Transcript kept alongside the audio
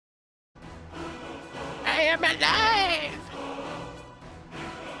am alive!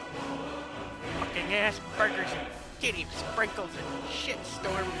 Fucking ass burgers and kitty sprinkles and shit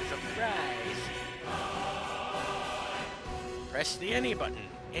storms of fries. Press the any button.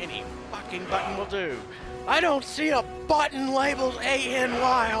 Any fucking button will do. I don't see a button labeled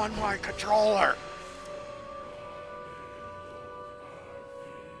ANY on my controller.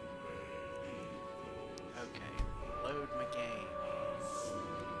 Okay, load my game.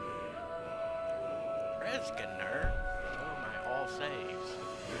 Presgener. Show my all saves.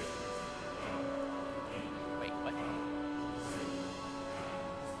 Wait, what?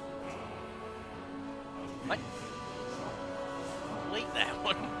 What? Delete that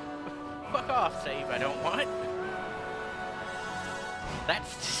one. Fuck off, save I don't want.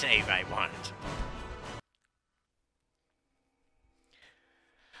 That's the save I want.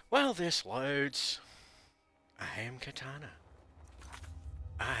 While this loads, I am Katana.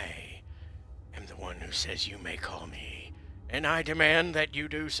 I am the one who says you may call me, and I demand that you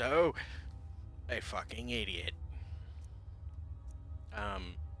do so. A fucking idiot.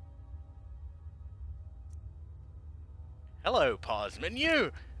 Hello, pause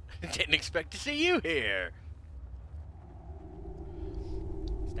menu. Didn't expect to see you here.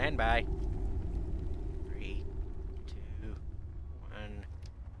 Stand by. 3, 2, 1.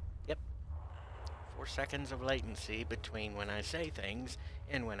 Yep. 4 seconds of latency between when I say things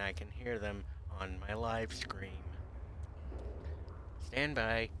and when I can hear them on my live stream. Stand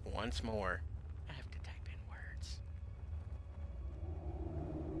by once more. I have to type in words.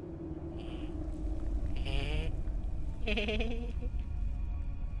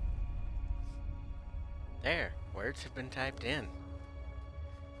 There, words have been typed in.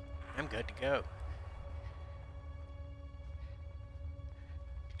 I'm good to go.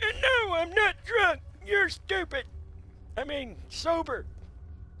 And no, I'm not drunk. You're stupid. I mean, sober.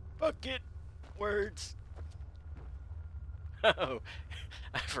 Fuck it. Words. Oh,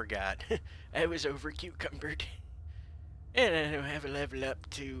 I forgot. I was over cucumbered. And I don't have a level up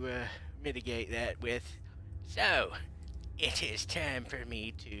to mitigate that with. So, it is time for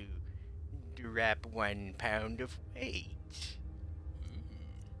me to drop 1 pound of weight.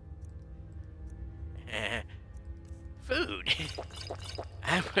 Food.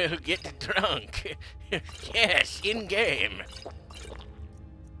 I will get drunk. Yes, in game.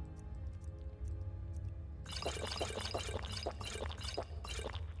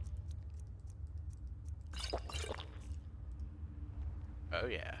 Oh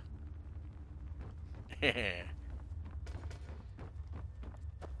yeah.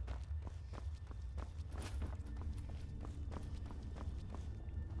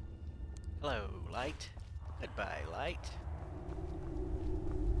 Hello, light. Goodbye, light.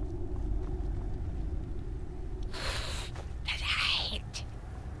 The light.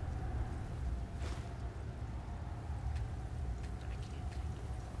 I can't.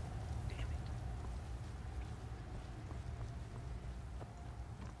 Damn it.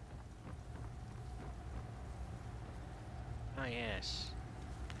 Oh yes.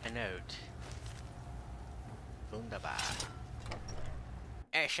 A note. Wunderbar.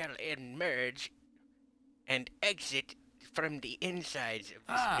 I shall emerge and exit from the insides of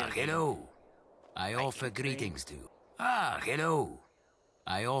this building. Hello. I offer greetings to. Hello.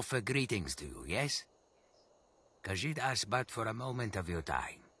 I offer greetings to you, yes? Khajiit asks but for a moment of your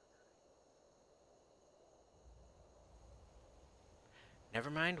time. Never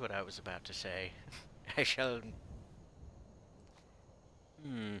mind what I was about to say. I shall...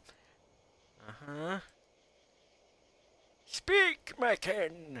 Uh-huh. Speak, my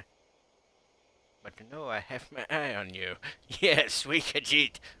kin! But no, I have my eye on you. Yes, we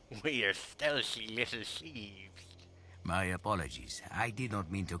Khajiit. We are stealthy little thieves. My apologies. I did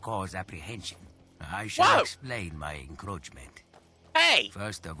not mean to cause apprehension. I shall explain my encroachment. Hey!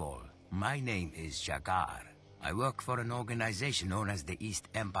 First of all, my name is Shakar. I work for an organization known as the East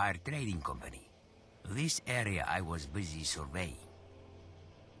Empire Trading Company. This area I was busy surveying.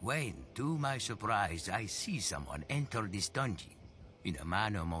 When, to my surprise, I see someone enter this dungeon in a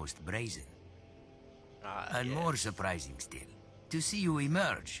manner most brazen. And yes. More surprising still, to see you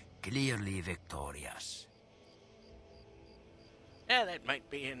emerge, clearly victorious. Yeah, that might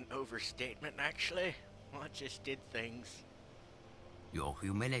be an overstatement, actually. Well, I just did things. Your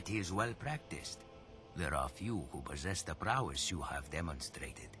humility is well practiced. There are few who possess the prowess you have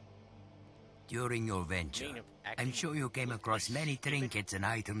demonstrated. During your venture, I'm sure you came across many trinkets and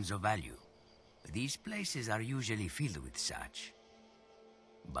items of value. These places are usually filled with such.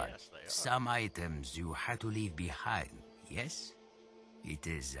 But yes, they are. Some items you had to leave behind, yes? It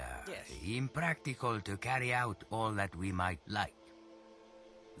is impractical to carry out all that we might like.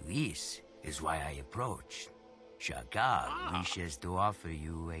 This is why I approached. Shakar wishes to offer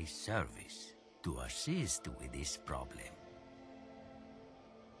you a service to assist with this problem.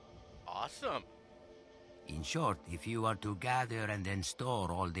 Awesome. In short, if you are to gather and then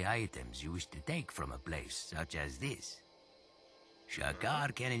store all the items you wish to take from a place such as this,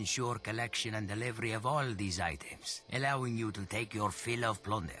 Shakar can ensure collection and delivery of all these items, allowing you to take your fill of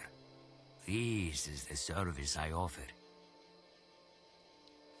plunder. This is the service I offer.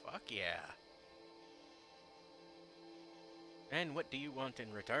 Fuck yeah. And what do you want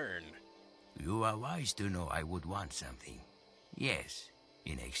in return? You are wise to know I would want something. Yes,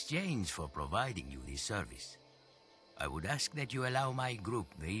 in exchange for providing you this service, I would ask that you allow my group,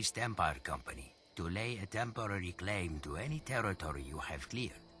 the East Empire Company, to lay a temporary claim to any territory you have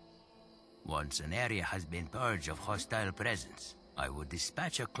cleared. Once an area has been purged of hostile presence, I would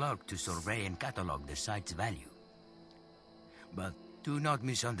dispatch a clerk to survey and catalog the site's value. But do not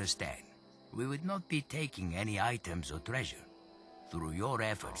misunderstand. We would not be taking any items or treasure. Through your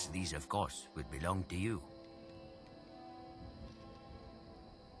efforts, these of course would belong to you.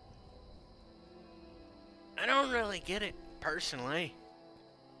 I don't really get it, personally.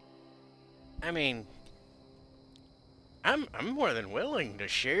 I mean, I'm more than willing to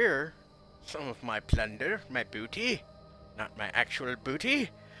share some of my plunder, my booty. Not my actual booty,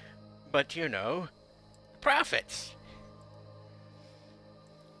 but you know, profits.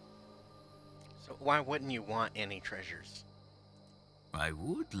 So why wouldn't you want any treasures? I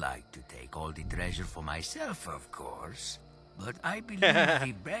would like to take all the treasure for myself, of course. But I believe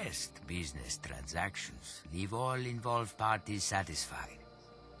the best business transactions leave all involved parties satisfied.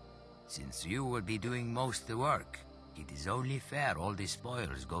 Since you will be doing most of the work, it is only fair all the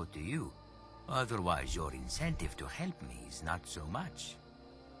spoils go to you. Otherwise, your incentive to help me is not so much.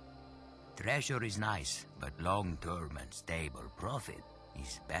 Treasure is nice, but long-term and stable profit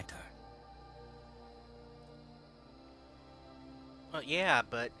is better. Well, yeah,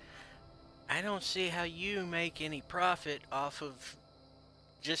 but I don't see how you make any profit off of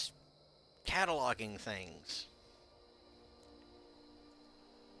just cataloging things.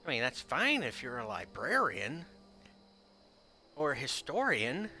 I mean, that's fine if you're a librarian or a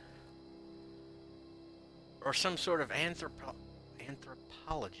historian or some sort of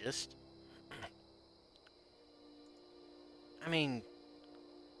anthropologist. I mean,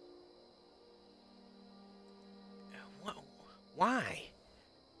 why?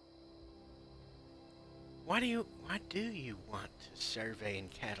 Why do you want to survey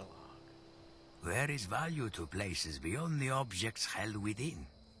and catalog? There is value to places beyond the objects held within.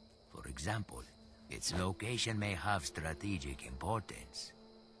 For example, its location may have strategic importance.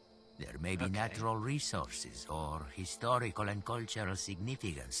 There may be natural resources or historical and cultural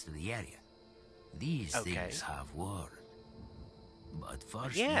significance to the area. These things have worth. But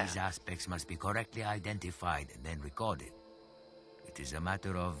first, these aspects must be correctly identified and then recorded. It is a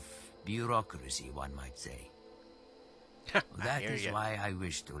matter of bureaucracy, one might say. That is why I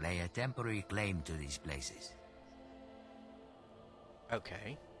wish to lay a temporary claim to these places.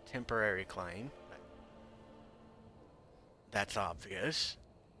 Okay, temporary claim. That's obvious.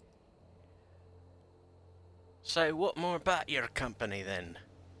 So what more about your company then?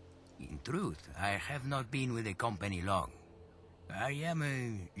 In truth, I have not been with the company long. I am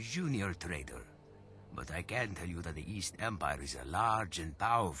a junior trader, but I can tell you that the East Empire is a large and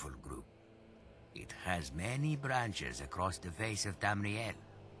powerful group. It has many branches across the face of Tamriel,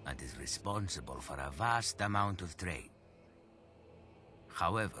 and is responsible for a vast amount of trade.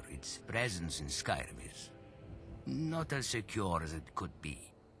 However, its presence in Skyrim is not as secure as it could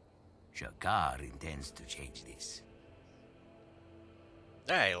be. Shakar intends to change this.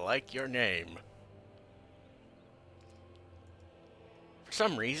 I like your name. For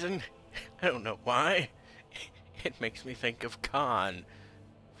some reason, I don't know why, it makes me think of Khan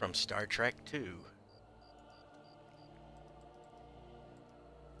from Star Trek II.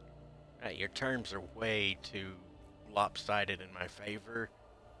 Your terms are way too lopsided in my favor,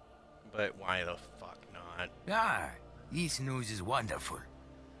 but why the fuck not? This news is wonderful.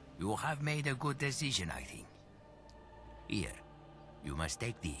 You have made a good decision, I think. Here, you must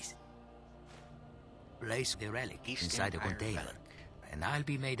take these. Place the relic inside a container, and I'll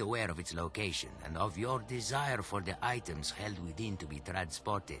be made aware of its location and of your desire for the items held within to be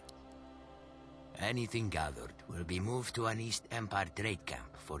transported. Anything gathered will be moved to an East Empire trade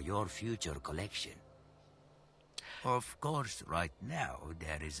camp for your future collection. Of course, right now,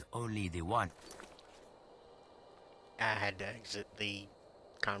 there is only the one. I had to exit the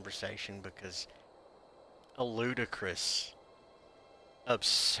conversation because a ludicrous,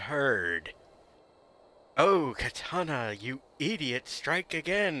 absurd Oh, katana, you idiot, strike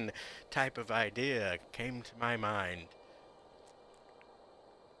again type of idea came to my mind.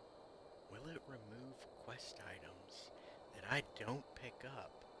 Will it remove quest items that I don't pick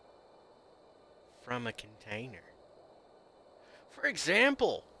up from a container? For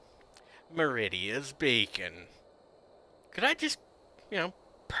example, Meridia's Beacon. Could I just,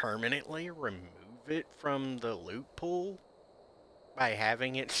 permanently remove it from the loot pool by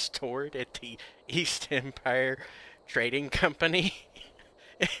having it stored at the East Empire Trading Company?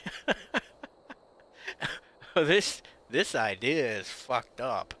 Oh, this idea is fucked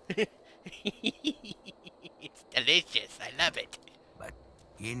up. It's delicious. I love it. But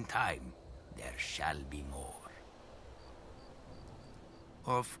in time, there shall be more.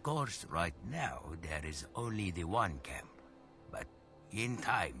 Of course, right now, there is only the one camp. But in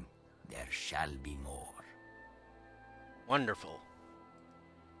time, there shall be more. Wonderful.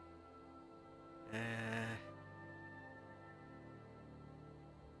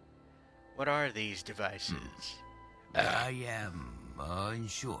 What are these devices? I am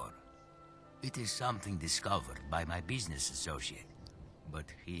unsure. It is something discovered by my business associate, but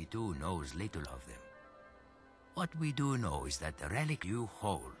he too knows little of them. What we do know is that the relic you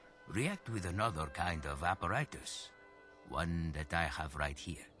hold react with another kind of apparatus, one that I have right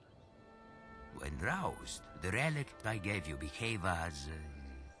here. When roused, the relic I gave you behave as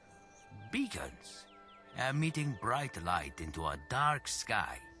beacons, emitting bright light into a dark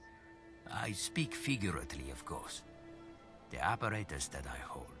sky. I speak figuratively, of course. The apparatus that I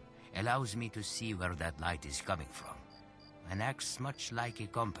hold allows me to see where that light is coming from, and acts much like a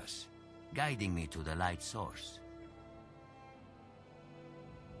compass, guiding me to the light source.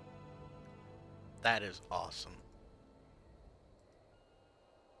 That is awesome.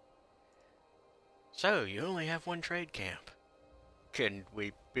 So, you only have one trade camp. Can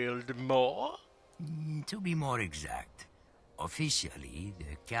we build more? To be more exact, officially,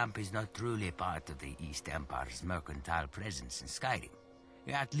 the camp is not truly part of the East Empire's mercantile presence in Skyrim.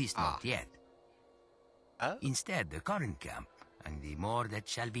 At least not yet. Oh? Instead, the current camp, and the more that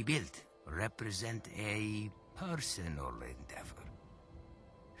shall be built, represent a personal endeavor.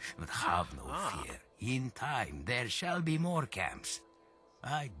 But have no fear. In time, there shall be more camps.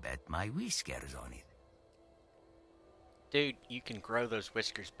 I'd bet my whiskers on it. Dude, you can grow those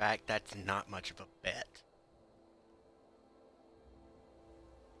whiskers back. That's not much of a bet.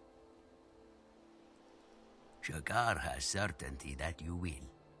 Shagar has certainty that you will.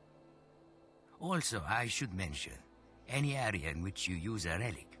 Also, I should mention, any area in which you use a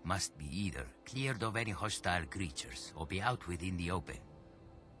relic must be either cleared of any hostile creatures or be out within the open.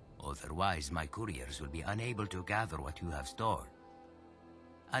 Otherwise, my couriers will be unable to gather what you have stored.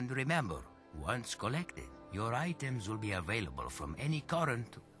 And remember, once collected, your items will be available from any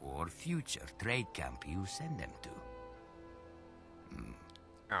current or future trade camp you send them to.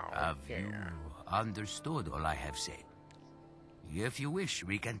 Have you understood all I have said? If you wish,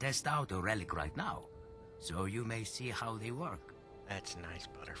 we can test out a relic right now, so you may see how they work. That's nice,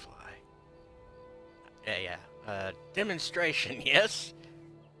 butterfly. Yeah. Demonstration, yes?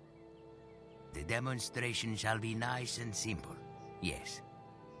 The demonstration shall be nice and simple, yes.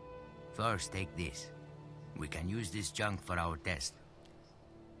 First, take this. We can use this junk for our test.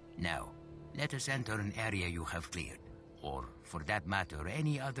 Now, let us enter an area you have cleared, or, for that matter,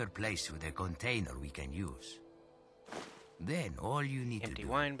 any other place with a container we can use. Then, all you need Empty to do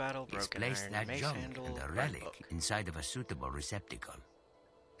wine bottle, is broken place iron, that mace junk handle, and the red relic book. inside of a suitable receptacle.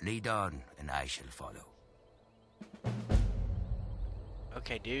 Lead on, and I shall follow.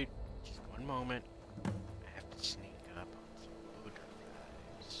 Okay, dude. Just one moment. I have to sneak up on some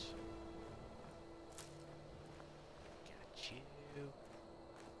butterflies. Got you.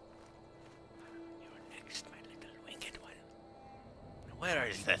 You're next, my little winged one. Where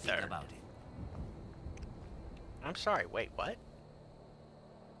is the Think third? about it. I'm sorry, wait, what?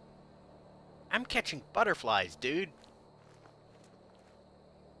 I'm catching butterflies, dude.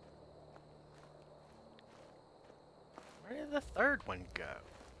 Where did the third one go?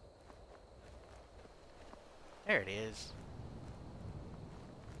 There it is.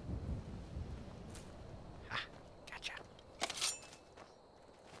 Ha, gotcha.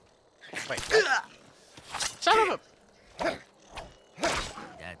 Wait, what? Son of a...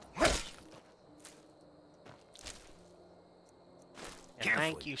 That Yeah,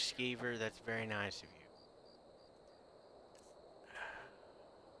 thank you, Skeever. That's very nice of you.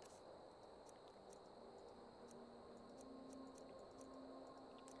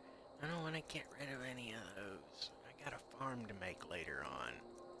 I don't want to get rid of any of those. I got a farm to make later on.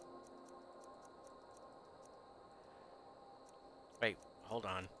 Wait, hold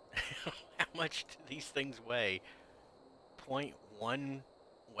on. How much do these things weigh? 0.1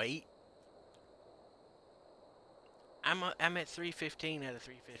 weight? I'm at 315 out of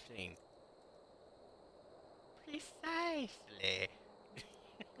 315. Precisely.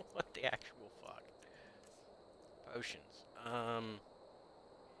 What the actual fuck? Potions.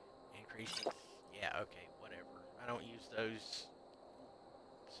 Increases. Yeah, okay, whatever. I don't use those,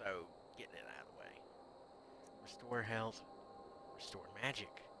 so getting it out of the way. Restore health. Restore magic.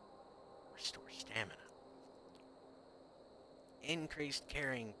 Restore stamina. Increased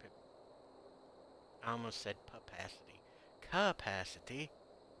carrying. I almost said capacity. Capacity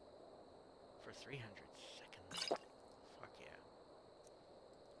for 300 seconds. Fuck yeah.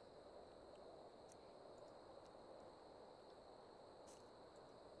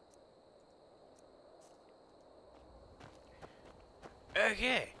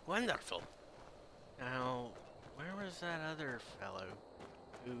 Okay, wonderful. Now, where was that other fellow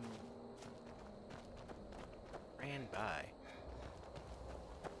who ran by?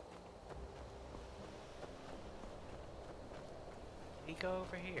 Did he go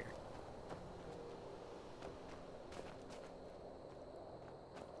over here?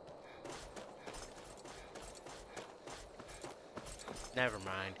 Never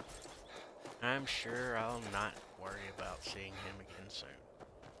mind. I'm sure I'll not worry about seeing him again soon.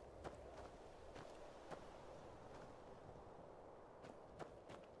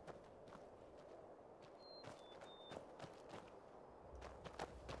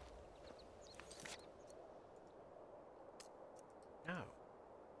 No.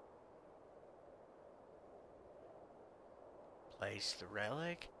 Place the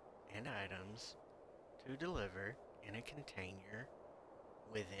relic and items to deliver in a container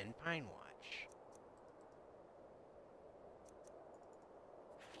within Pine Watch.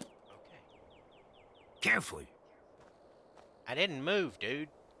 Okay. Careful. I didn't move, dude.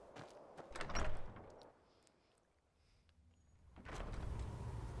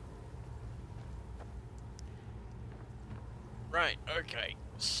 Right, okay,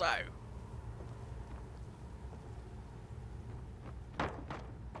 so.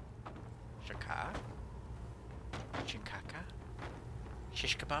 Shaka? Chikaka?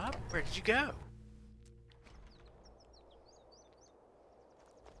 Shish kebab? Where did you go?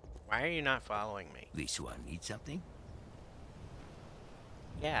 Why are you not following me? This one need something?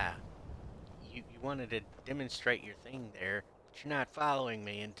 Yeah. You wanted to demonstrate your thing there, but you're not following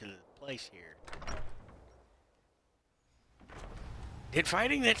me into the place here. Did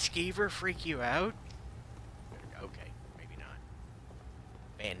fighting that skeever freak you out? Okay, maybe not.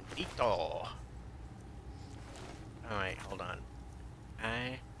 Bandito! Alright, hold on.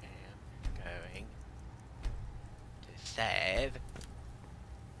 I am going to save.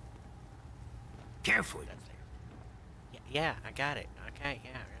 Careful. That's there. Yeah, I got it. Okay,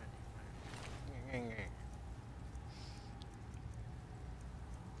 yeah.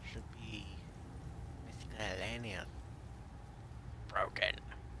 Should be miscellaneous. Broken.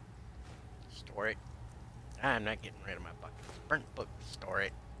 Store it. I'm not getting rid of my bucket. Burnt book. Store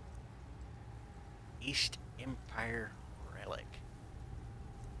it. East Empire relic.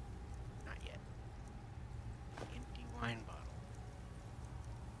 Not yet. Empty wine bottle.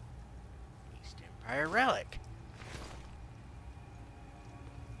 East Empire relic.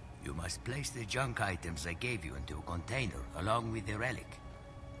 You must place the junk items I gave you into a container along with the relic.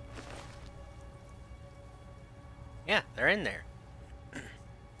 Yeah, they're in there.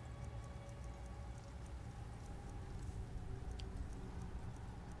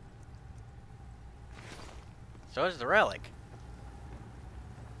 So is the relic.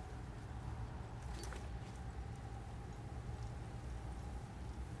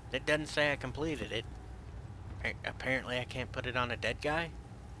 It doesn't say I completed it. Apparently I can't put it on a dead guy.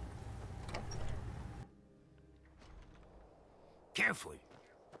 Careful.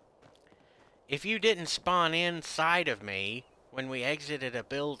 If you didn't spawn inside of me when we exited a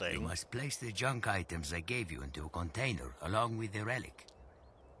building... You must place the junk items I gave you into a container along with the relic.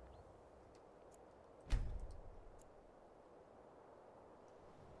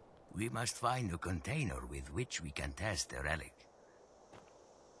 We must find a container with which we can test the relic.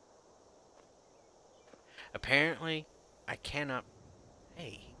 Apparently, I cannot...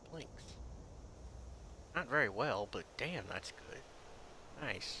 Hey, he blinks. Not very well, but damn, that's good.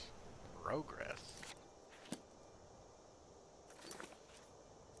 Nice. Progress.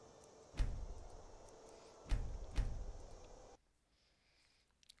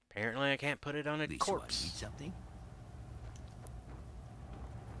 Apparently I can't put it on a corpse. Need something?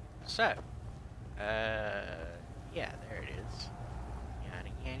 So, yeah, there it is. Yada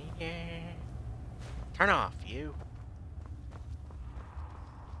yada yada. Turn off, you.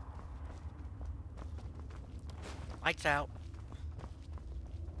 Lights out.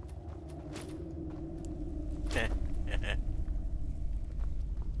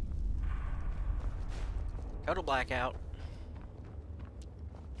 Total blackout.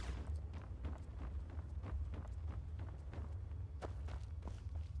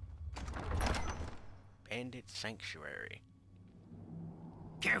 Bandit Sanctuary.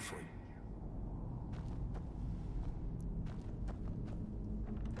 Careful.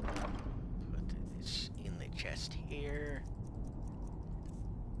 Put this in the chest here.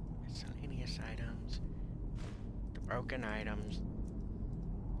 Miscellaneous items. The broken items.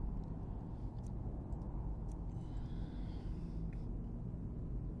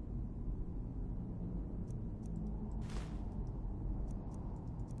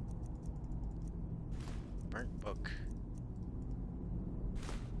 Burnt book.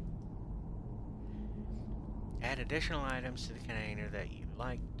 Add additional items to the container that you'd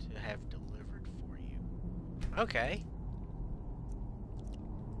like to have delivered for you. Okay.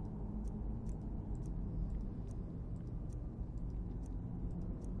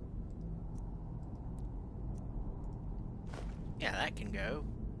 Yeah, that can go.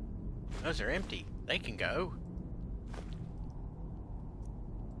 Those are empty. They can go.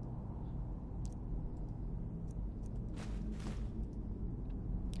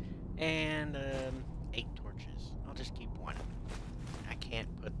 And, 8 torches. I'll just keep one. I can't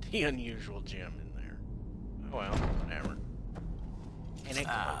put the unusual gem in there. Oh well, whatever. And it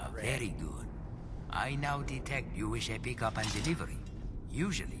very good. I now detect you wish a pickup and delivery.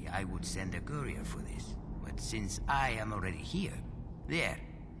 Usually I would send a courier for this, but since I am already here, there.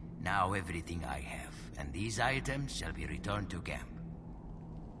 Now everything I have, and these items shall be returned to camp.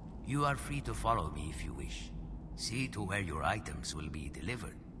 You are free to follow me if you wish. See to where your items will be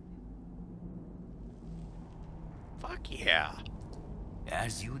delivered. Fuck yeah.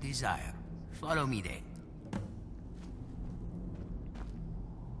 As you desire. Follow me then.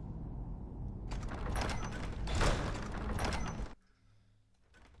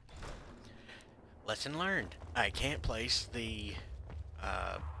 Lesson learned. I can't place the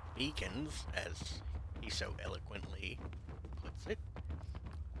beacons, as he so eloquently puts it,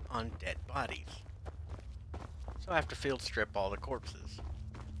 on dead bodies. So I have to field strip all the corpses.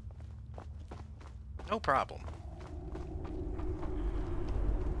 No problem.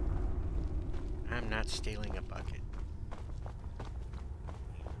 I'm not stealing a bucket.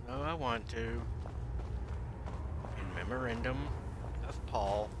 Even though I want to. In memorandum of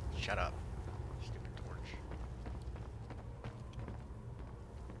Paul, shut up. Stupid torch.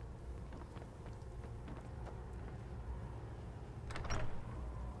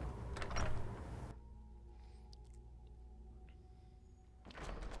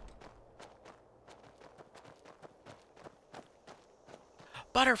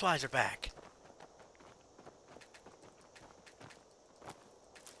 Butterflies are back!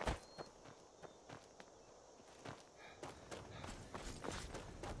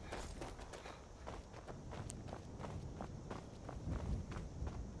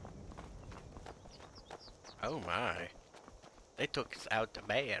 Oh my. They took us out to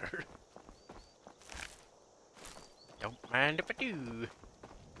bear. Don't mind if I do.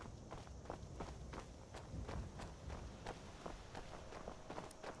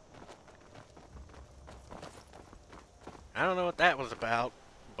 I don't know what that was about,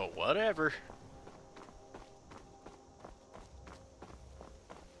 but whatever.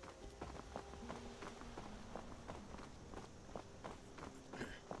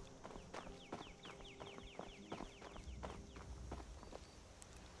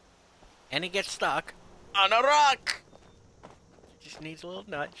 And he gets stuck on a rock! Just needs a little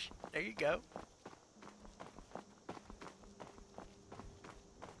nudge. There you go.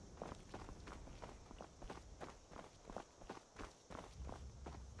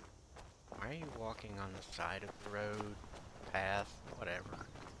 Why are you walking on the side of the road, path, whatever?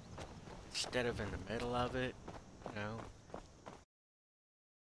 Instead of in the middle of it, you know?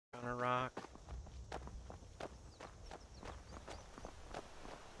 On a rock.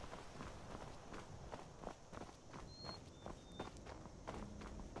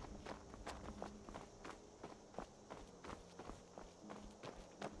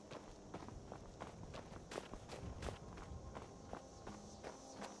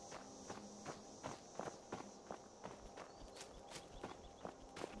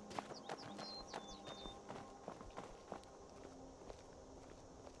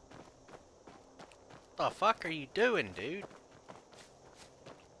 What the fuck are you doing, dude?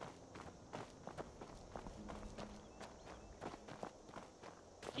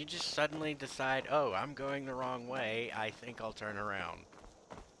 You just suddenly decide, oh, I'm going the wrong way, I think I'll turn around.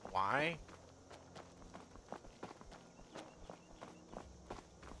 Why?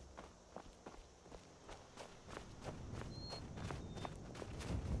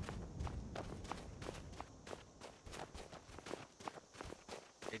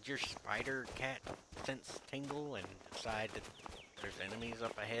 Did your spider cat sense tingle and decide that there's enemies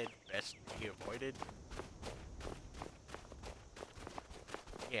up ahead best to be avoided?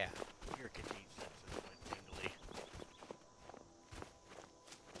 Yeah, your Khajiit senses went tingly.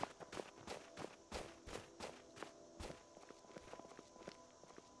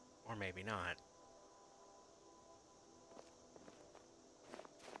 Or maybe not.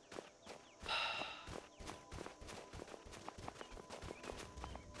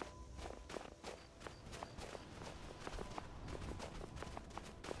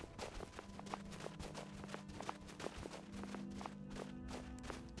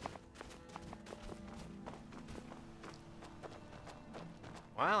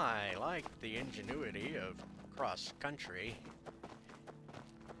 While I like the ingenuity of cross-country...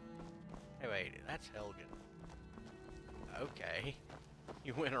 Hey, wait, that's Helgen. Okay.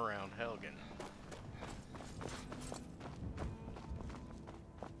 You went around Helgen.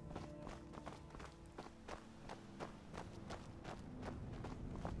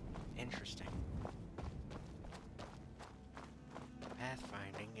 Interesting.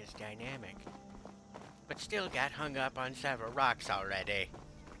 Pathfinding is dynamic, but still got hung up on several rocks already.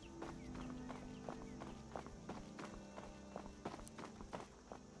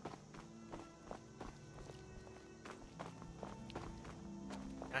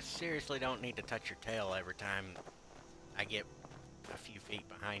 I seriously don't need to touch your tail every time I get a few feet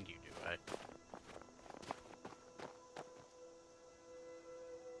behind you, do I?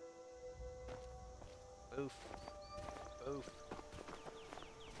 Boof. Boof.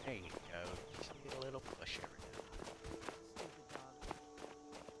 There you go. Just need a little push every now.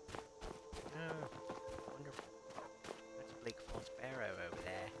 Oh, wonderful. That's a Bleakfall Sparrow over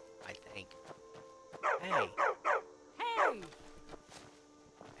there, I think. Hey! Hey!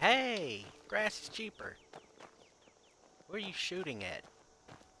 Hey! Grass is cheaper. What are you shooting at?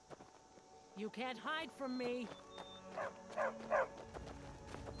 You can't hide from me.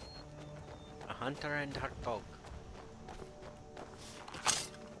 A hunter and her folk.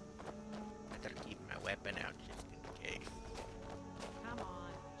 Better keep my weapon out just in case. Come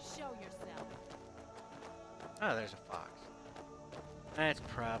on, show yourself. Oh, there's a fox. That's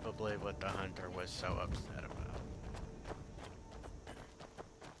probably what the hunter was so upset about.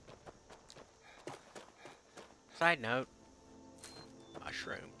 Side note,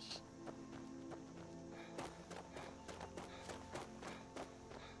 mushrooms.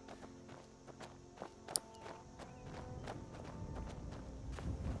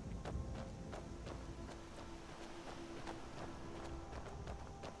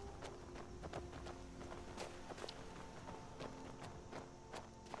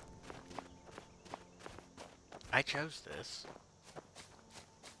 I chose this.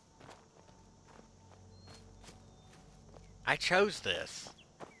 I chose this.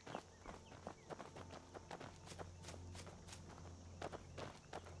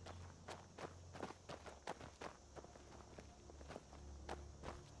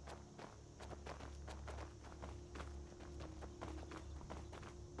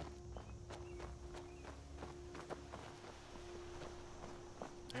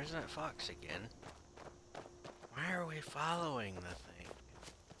 There's that fox again. Why are we following the thing?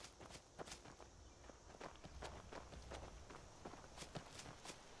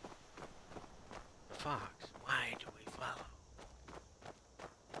 Fox, why do we follow?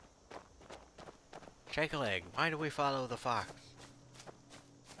 Shake a leg, why do we follow the fox?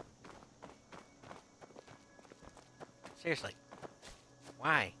 Seriously,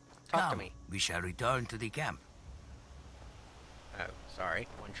 why? Talk to me. We shall return to the camp. Oh, sorry,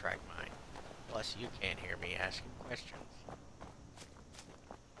 one-track mind. Plus, you can't hear me asking questions.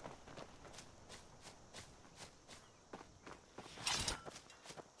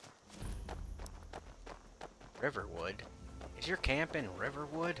 Riverwood? Is your camp in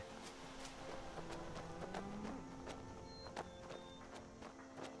Riverwood?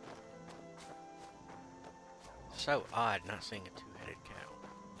 So odd not seeing a two-headed cow.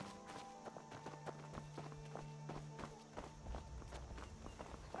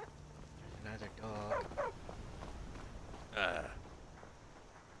 There's another dog.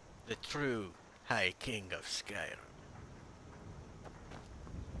 The true High King of Skyrim.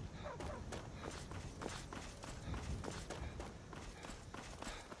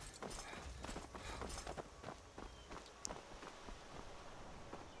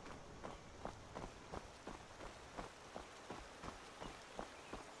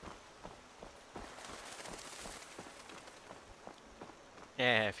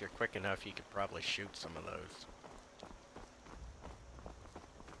 Yeah, if you're quick enough, you could probably shoot some of those.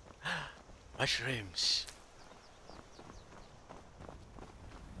 Mushrooms.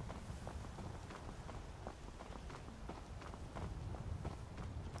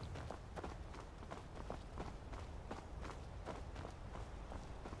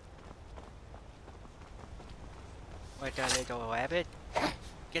 What a little rabbit.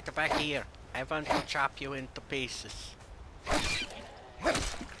 Get back here. I want to chop you into pieces.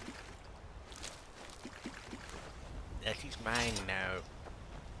 That is mine now.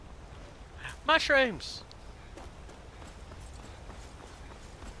 Mushrooms!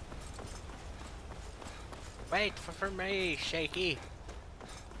 Wait for me, Shaky.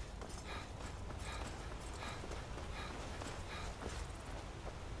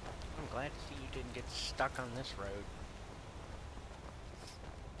 I'm glad to see you didn't get stuck on this road.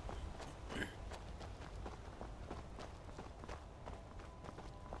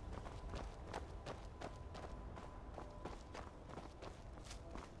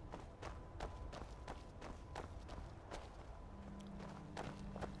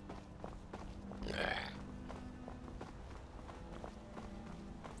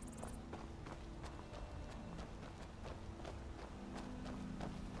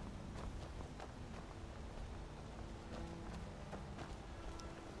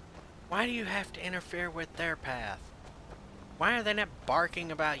 Why do you have to interfere with their path? Why are they not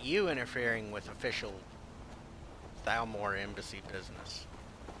barking about you interfering with official Thalmor embassy business?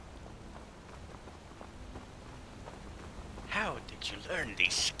 How did you learn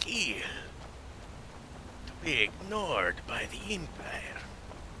this skill? To be ignored by the Empire.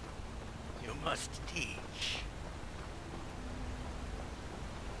 You must teach.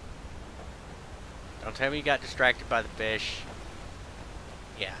 Don't tell me you got distracted by the fish.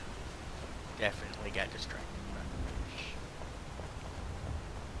 Yeah. Definitely got distracted by the fish.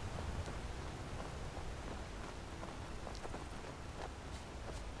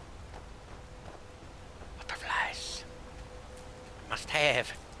 Butterflies. Must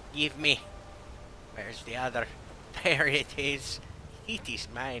have. Give me. Where's the other? There it is. It is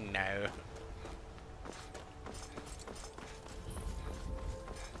mine now.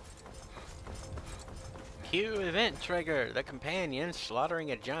 Cue event trigger. The companion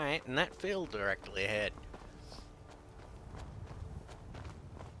slaughtering a giant in that field directly ahead.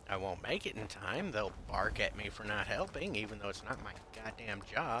 I won't make it in time. They'll bark at me for not helping, even though it's not my goddamn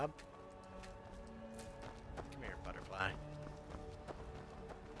job. Come here, butterfly.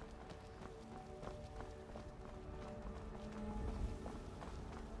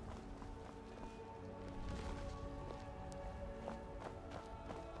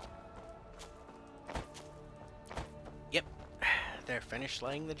 Yep, they're finished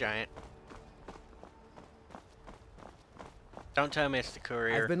slaying the giant. Don't tell me it's the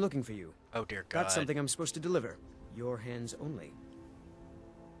courier. I've been looking for you. Oh dear God. Got something I'm supposed to deliver. Your hands only.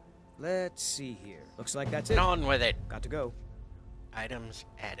 Let's see here. Looks like that's it. On with it. Got to go. Items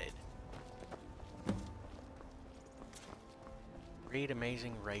added. Read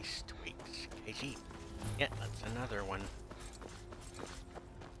amazing race tweaks. KG. Yeah, that's another one.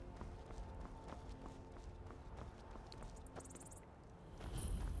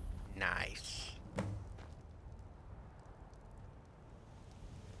 Nice.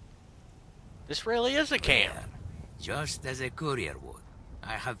 This really is a camp. There. Just as a courier would.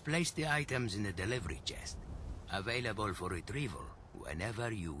 I have placed the items in the delivery chest. Available for retrieval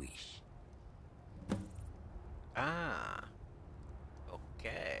whenever you wish. Ah.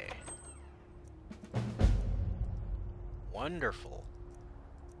 Okay. Wonderful.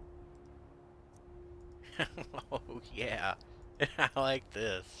 Oh, yeah. I like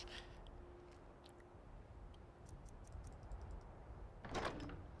this.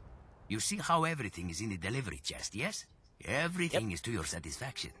 You see how everything is in the delivery chest, yes? Everything is to your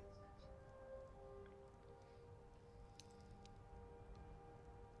satisfaction.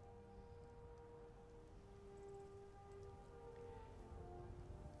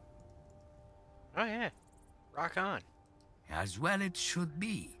 Oh, yeah. Rock on. As well it should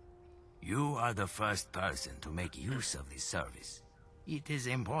be. You are the first person to make use of this service. It is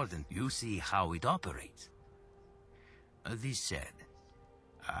important you see how it operates. This said,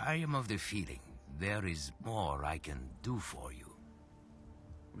 I am of the feeling there is more I can do for you.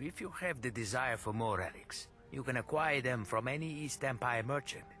 If you have the desire for more relics, you can acquire them from any East Empire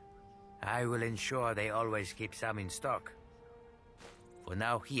merchant. I will ensure they always keep some in stock. For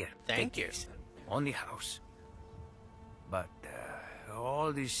now, here. Thank take you. this. On the house. But,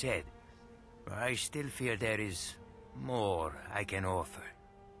 all this said, I still fear there is more I can offer.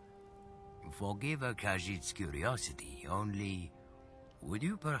 Forgive Khajiit's curiosity, only... would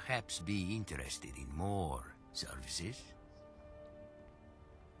you perhaps be interested in more services?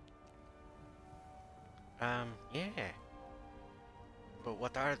 Yeah. But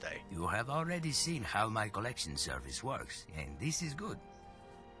what are they? You have already seen how my collection service works, and this is good.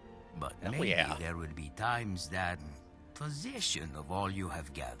 But Oh, maybe yeah. there will be times that possession of all you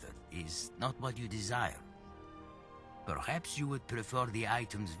have gathered is not what you desire. Perhaps you would prefer the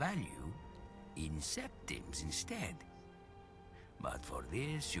item's value in septims instead. But for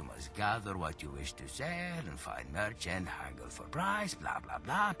this, you must gather what you wish to sell and find merchant, haggle for price, blah blah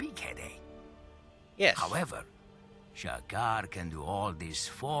blah, big headache. Yes. However, Shakar can do all this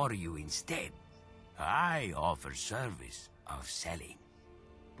for you instead. I offer service of selling.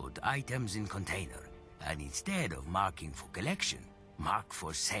 Put items in container, and instead of marking for collection, mark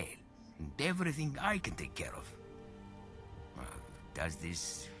for sale. And everything I can take care of. Does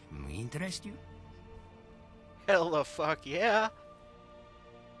this interest you? Hell the fuck yeah.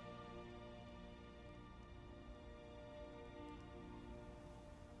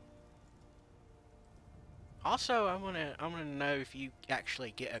 Also, I wanna know if you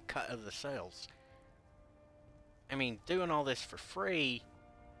actually get a cut of the sales. I mean, doing all this for free,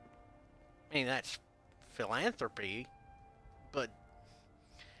 I mean, that's philanthropy, but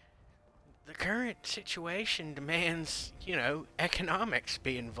the current situation demands, you know, economics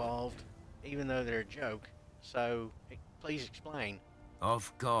be involved, even though they're a joke. So, please explain.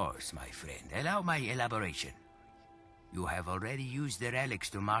 Of course, my friend. Allow my elaboration. You have already used the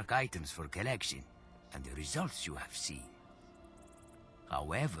relics to mark items for collection, and the results you have seen.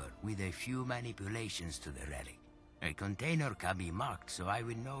 However, with a few manipulations to the relic, a container can be marked so I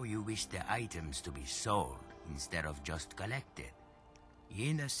will know you wish the items to be sold instead of just collected.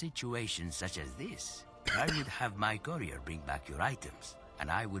 In a situation such as this, I would have my courier bring back your items,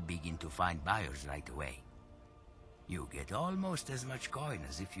 and I would begin to find buyers right away. You get almost as much coin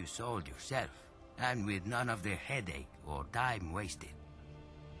as if you sold yourself, and with none of the headache or time wasted.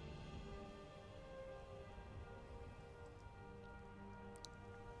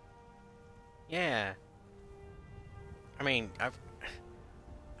 Yeah. I mean,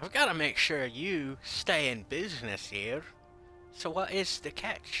 I've got to make sure you stay in business here. So what is the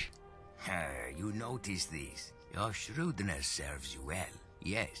catch? You notice this. Your shrewdness serves you well.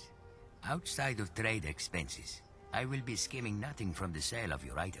 Yes. Outside of trade expenses, I will be skimming nothing from the sale of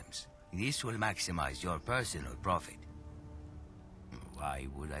your items. This will maximize your personal profit. Why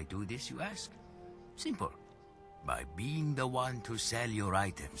would I do this, you ask? Simple. By being the one to sell your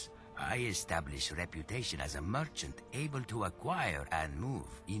items, I establish reputation as a merchant able to acquire and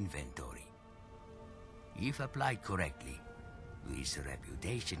move inventory. If applied correctly, this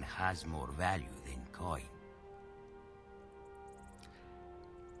reputation has more value than coin.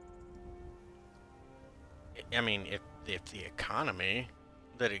 I mean, if the economy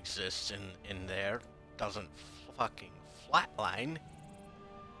that exists in there doesn't fucking flatline,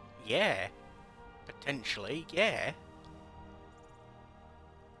 yeah, potentially, yeah.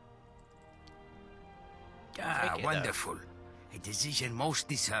 Ah, wonderful. A decision most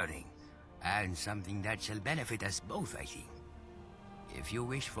discerning, and something that shall benefit us both, I think. If you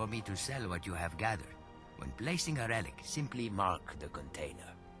wish for me to sell what you have gathered, when placing a relic, simply mark the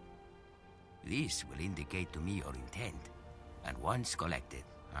container. This will indicate to me your intent, and once collected,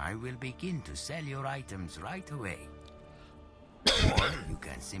 I will begin to sell your items right away. Or you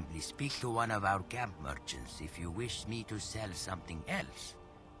can simply speak to one of our camp merchants if you wish me to sell something else.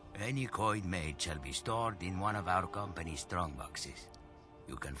 Any coin made shall be stored in one of our company's strongboxes.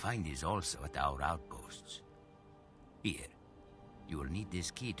 You can find these also at our outposts. Here, you will need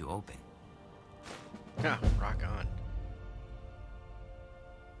this key to open. Yeah, rock on.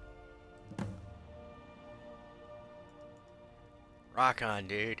 Rock on,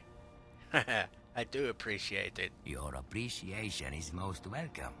 dude. I do appreciate it. Your appreciation is most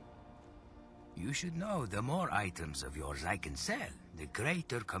welcome. You should know the more items of yours I can sell, the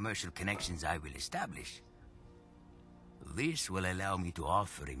greater commercial connections I will establish. This will allow me to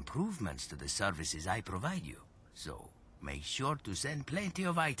offer improvements to the services I provide you. So, make sure to send plenty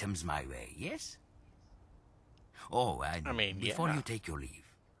of items my way, yes? Oh, and I mean, before yeah. you take your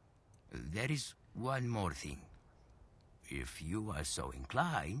leave, there is one more thing. If you are so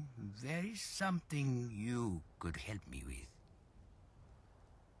inclined, there is something you could help me with.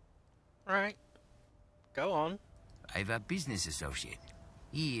 Alright. Go on. I have a business associate.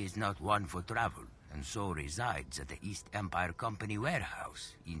 He is not one for travel, and so resides at the East Empire Company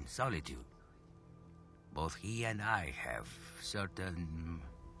warehouse in Solitude. Both he and I have certain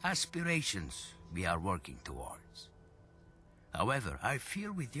aspirations we are working towards. However, I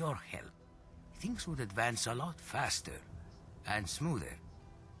fear with your help, things would advance a lot faster and smoother.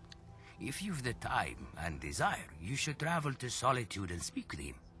 If you've the time and desire, you should travel to Solitude and speak with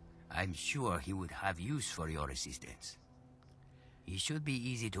him. I'm sure he would have use for your assistance. He should be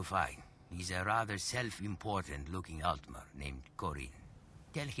easy to find. He's a rather self-important looking Altmer named Corinne.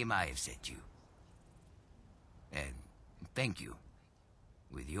 Tell him I have sent you. And thank you.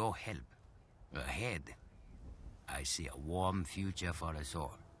 With your help, ahead, I see a warm future for us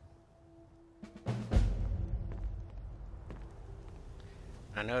all.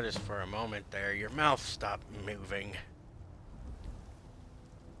 I noticed for a moment there, your mouth stopped moving.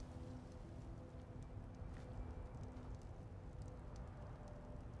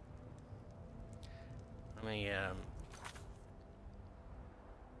 Let me,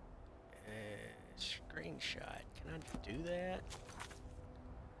 screenshot. Can I do that?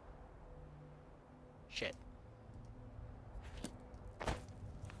 Shit.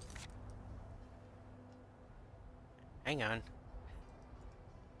 Hang on.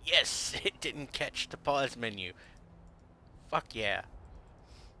 Yes, it didn't catch the pause menu. Fuck yeah.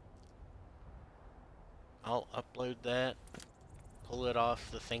 I'll upload that, pull it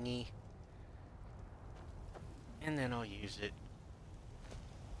off the thingy, and then I'll use it.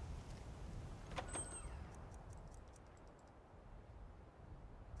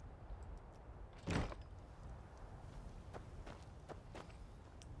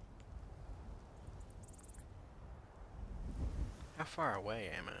 How far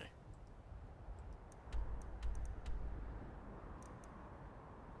away am I?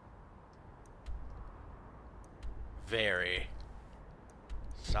 Very.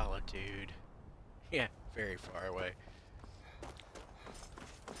 Solitude. Yeah, very far away.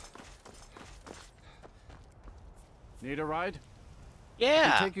 Need a ride? I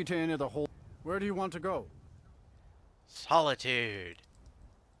Yeah! can take you to any of the whole... Where do you want to go? Solitude.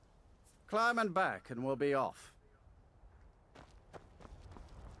 Climb and back and we'll be off.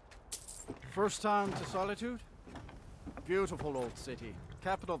 First time to Solitude? Beautiful old city.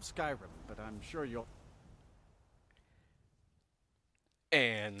 Capital of Skyrim, but I'm sure you'll...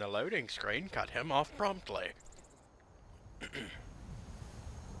 And the loading screen cut him off promptly.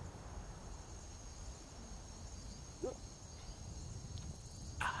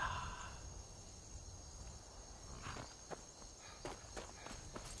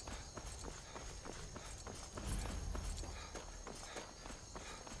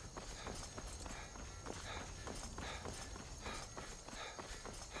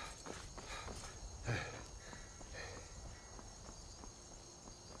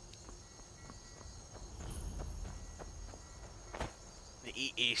 The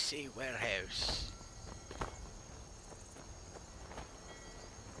EEC warehouse.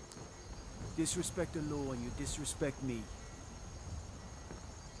 Disrespect the law and you disrespect me.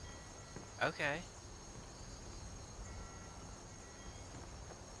 Okay.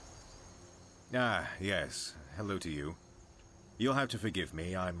 Ah, yes. Hello to you. You'll have to forgive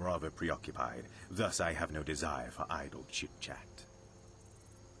me, I'm rather preoccupied. Thus I have no desire for idle chit-chat.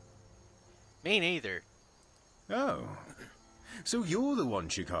 Me neither. Oh. So you're the one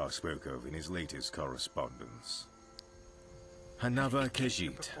Shikar spoke of in his latest correspondence. Another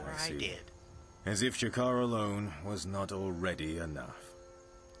Khajiit, Before I see. did. As if Shikar alone was not already enough.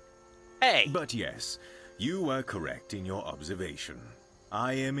 Hey! But yes, you were correct in your observation.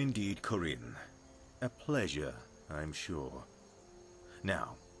 I am indeed Corinne. A pleasure, I'm sure.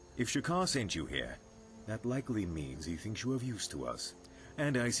 Now, if Shikar sent you here, that likely means he thinks you of use to us,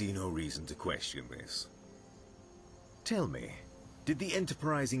 and I see no reason to question this. Tell me, did the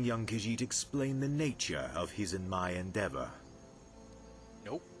enterprising young Khajiit explain the nature of his and my endeavor?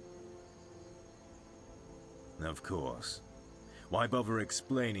 Nope. Of course. Why bother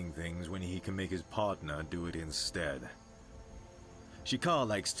explaining things when he can make his partner do it instead? Shikar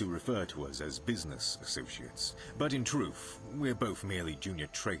likes to refer to us as business associates, but in truth, we're both merely junior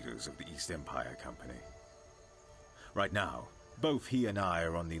traders of the East Empire Company. Right now, both he and I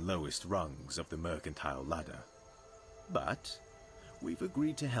are on the lowest rungs of the mercantile ladder. But we've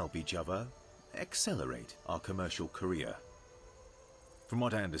agreed to help each other accelerate our commercial career. From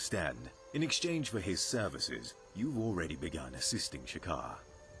what I understand, in exchange for his services, you've already begun assisting Shikar.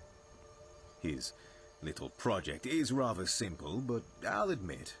 His little project is rather simple, but I'll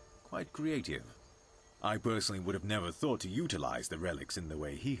admit, quite creative. I personally would have never thought to utilize the relics in the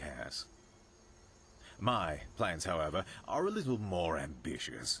way he has. My plans, however, are a little more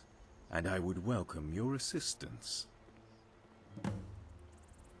ambitious, and I would welcome your assistance.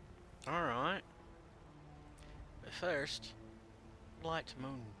 Alright. But first, I'd like to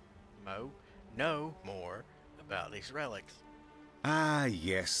know more about these relics. Ah,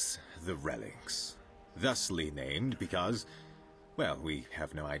 yes, the relics. Thusly named because, well, we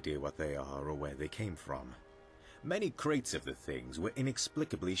have no idea what they are or where they came from. Many crates of the things were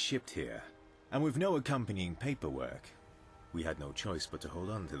inexplicably shipped here, and with no accompanying paperwork, we had no choice but to hold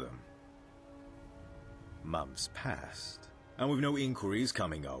on to them. Months passed, and with no inquiries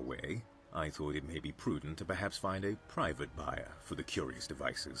coming our way, I thought it may be prudent to perhaps find a private buyer for the curious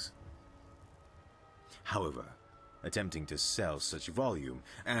devices. However, attempting to sell such volume,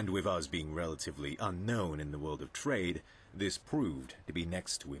 and with us being relatively unknown in the world of trade, this proved to be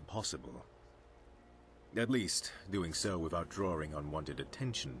next to impossible. At least, doing so without drawing unwanted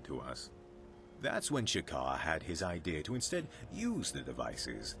attention to us. That's when Shakar had his idea to instead use the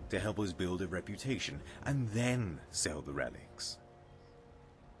devices to help us build a reputation, and then sell the relics.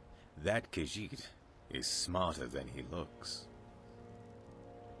 That Khajiit is smarter than he looks.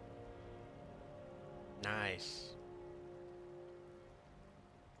 Nice.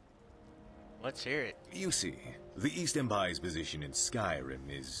 Let's hear it. You see, the East Empire's position in Skyrim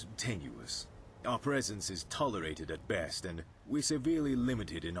is tenuous. Our presence is tolerated at best, and we're severely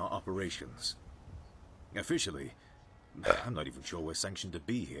limited in our operations. Officially, I'm not even sure we're sanctioned to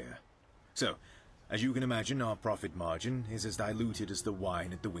be here. So, as you can imagine, our profit margin is as diluted as the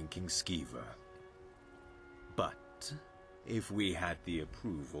wine at the Winking Skeever. But if we had the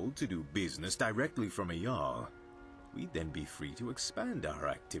approval to do business directly from a Jarl, we'd then be free to expand our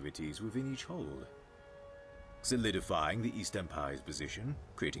activities within each hold, solidifying the East Empire's position,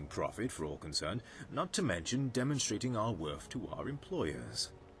 creating profit for all concerned, not to mention demonstrating our worth to our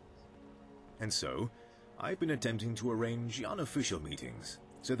employers. And so, I've been attempting to arrange unofficial meetings,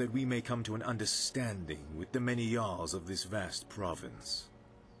 so that we may come to an understanding with the many Jarls of this vast province.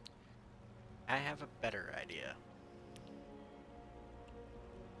 I have a better idea.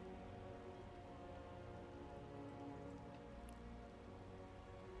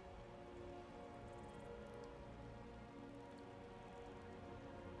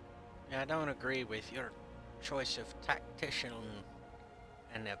 I don't agree with your choice of tactician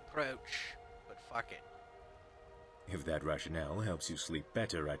and approach, but fuck it. If that rationale helps you sleep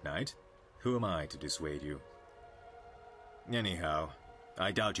better at night, who am I to dissuade you? Anyhow,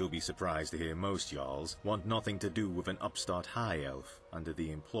 I doubt you'll be surprised to hear most Jarls want nothing to do with an upstart high elf under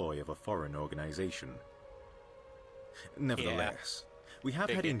the employ of a foreign organization. Nevertheless, we have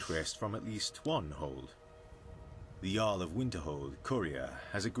had interest from at least one hold. The Jarl of Winterhold, Courier,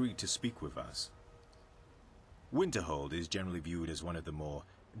 has agreed to speak with us. Winterhold is generally viewed as one of the more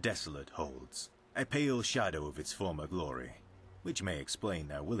desolate holds, a pale shadow of its former glory, which may explain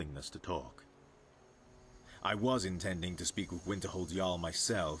their willingness to talk. I was intending to speak with Winterhold's Jarl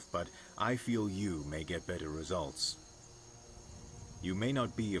myself, but I feel you may get better results. You may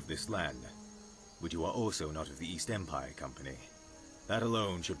not be of this land, but you are also not of the East Empire Company. That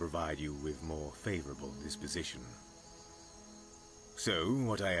alone should provide you with more favorable disposition. So,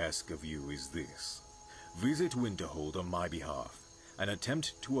 what I ask of you is this. Visit Winterhold on my behalf, and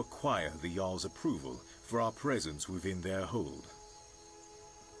attempt to acquire the Jarl's approval for our presence within their hold.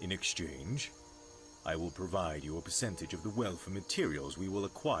 In exchange, I will provide you a percentage of the wealth and materials we will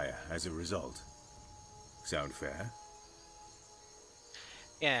acquire as a result. Sound fair?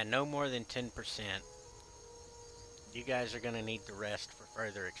 Yeah, no more than 10%. You guys are gonna need the rest for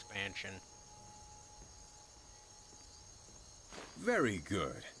further expansion. Very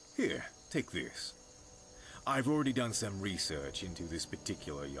good. Here, take this. I've already done some research into this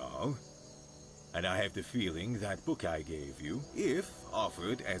particular Jarl, and I have the feeling that book I gave you, if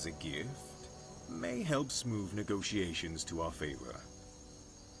offered as a gift, may help smooth negotiations to our favor.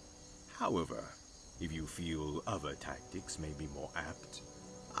 However, if you feel other tactics may be more apt,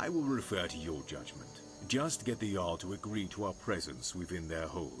 I will refer to your judgment. Just get the Jarl to agree to our presence within their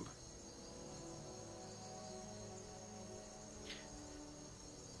hold.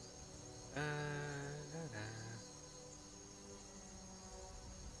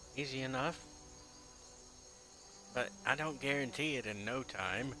 Easy enough. But I don't guarantee it in no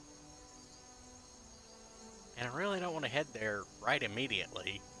time. And I really don't want to head there right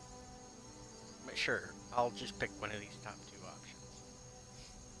immediately. But sure, I'll just pick one of these top two options.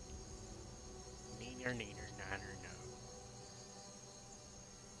 Neener, niner, no.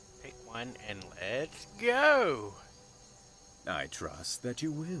 Pick one and let's go! I trust that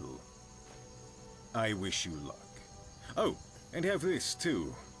you will. I wish you luck. Oh, and have this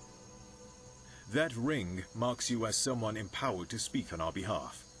too. That ring marks you as someone empowered to speak on our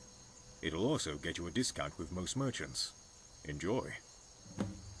behalf. It'll also get you a discount with most merchants. Enjoy.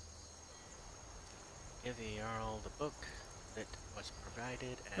 Give the Jarl the book that was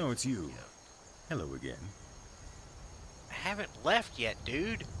provided as Oh, it's you. gift. Hello again. I haven't left yet,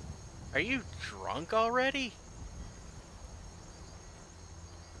 dude. Are you drunk already?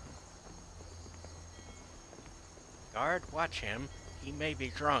 Guard, watch him. He may be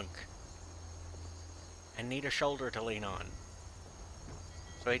drunk. And need a shoulder to lean on.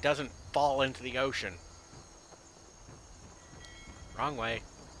 So he doesn't fall into the ocean. Wrong way.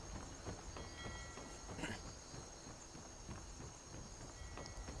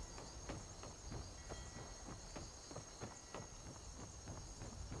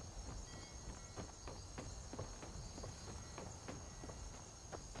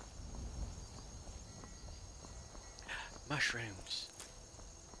 Mushrooms.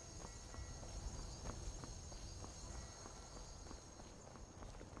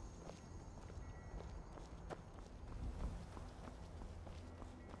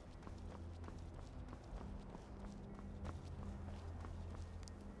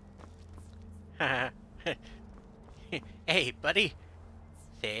 Hey, buddy.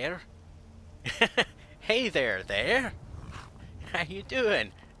 There. Hey there. How you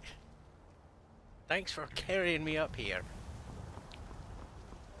doing? Thanks for carrying me up here.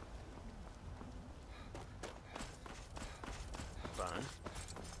 Hold on. Is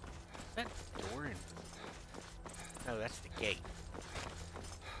that door in? Oh, that's the gate.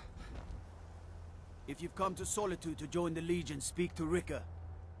 If you've come to Solitude to join the Legion, speak to Rika.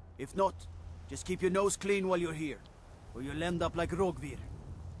 If not, just keep your nose clean while you're here, or you'll end up like Rogvir.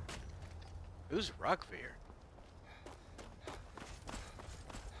 Who's Rugvir?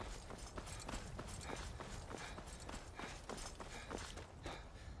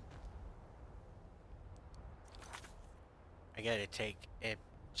 I gotta take a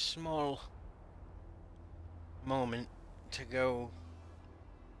small moment to go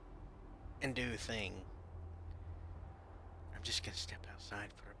and do a thing. I'm just gonna step outside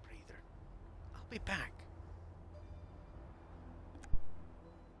for a breather. I'll be back.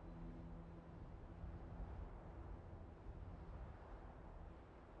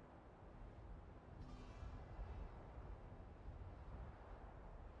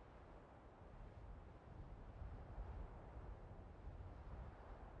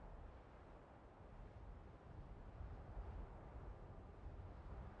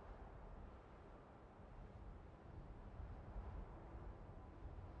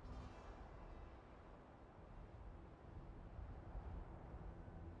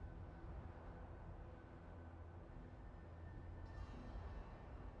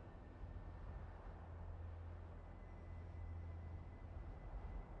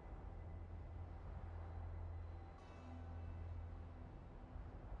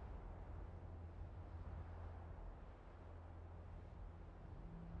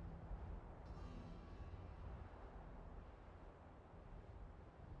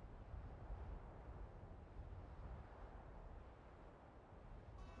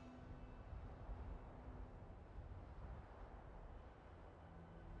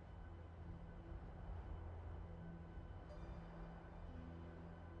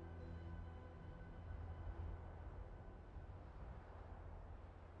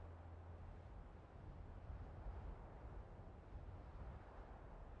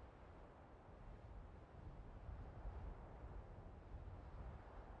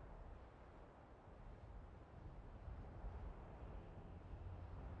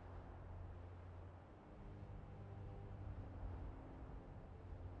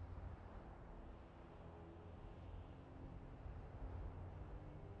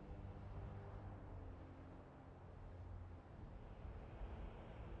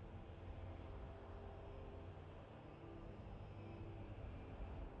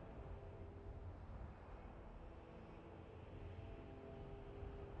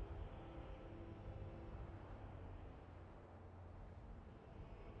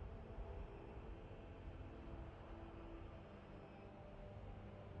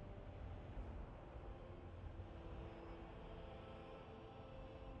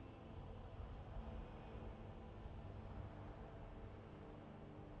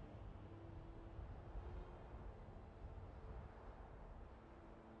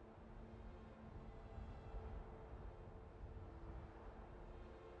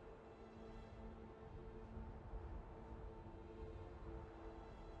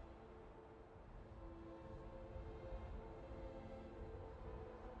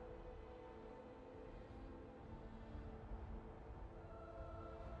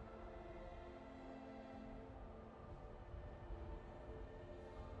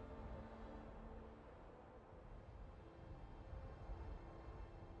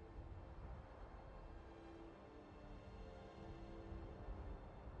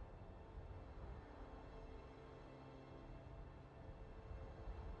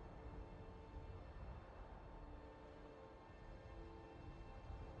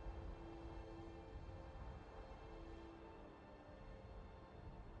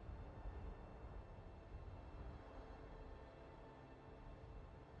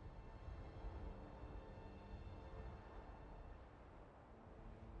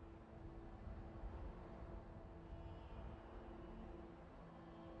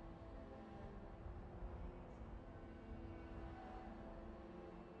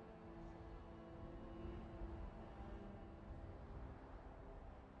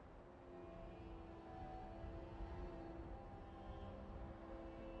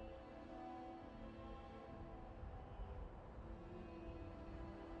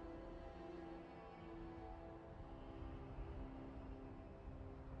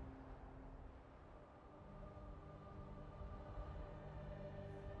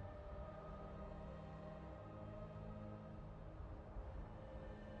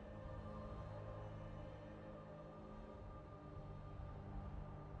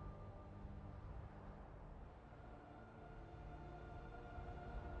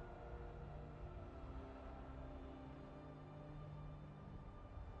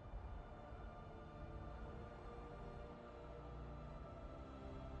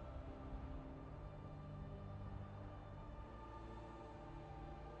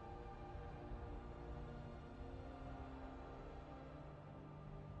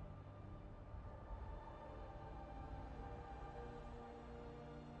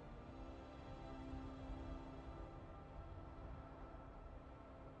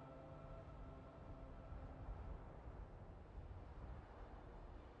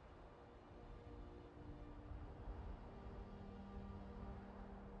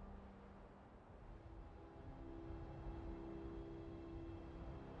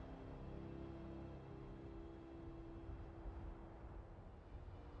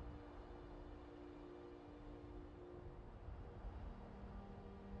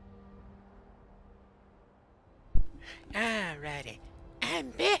 Alrighty. I'm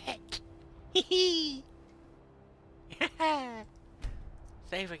back. Hee hee.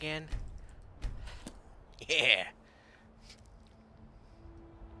 Save again. Yeah.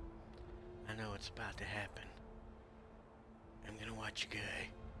 I know what's about to happen. I'm gonna watch a guy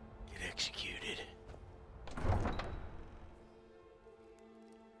get executed.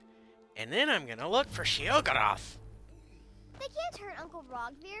 And then I'm gonna look for Sheogorath. They can't hurt Uncle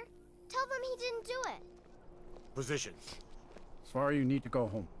Rogvir. Tell them he didn't do it. Positions. Sorry, you need to go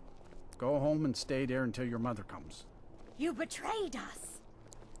home. Go home and stay there until your mother comes. You betrayed us!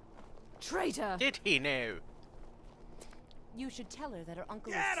 Traitor! Did he know? You should tell her that her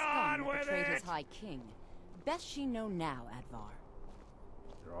uncle Get is scum on that with betrayed his it! high king. Best she know now, Advar.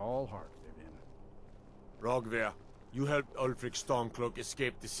 They're all hard to live in. Rogvir, you helped Ulfric Stormcloak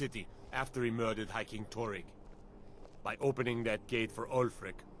escape the city after he murdered High King Torrig. By opening that gate for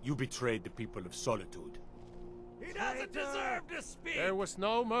Ulfric, you betrayed the people of Solitude. He doesn't deserve to speak! There was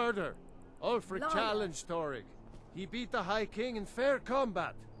no murder. Ulfric Liar. challenged Torrig. He beat the High King in fair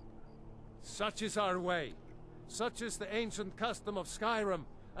combat. Such is our way. Such is the ancient custom of Skyrim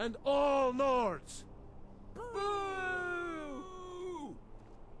and all Nords. Boo!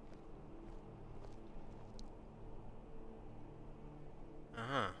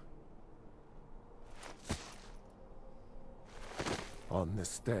 Uh-huh. On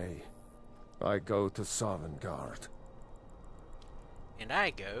this day, I go to Sovngarde. And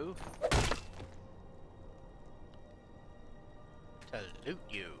I go to loot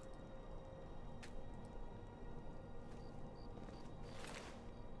you.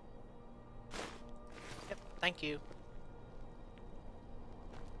 Yep, thank you.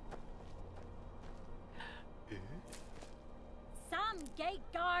 Some gate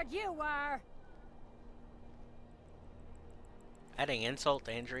guard you were! Adding insult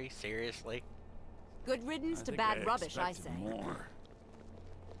to injury? Seriously? Good riddance to bad rubbish, I say. More.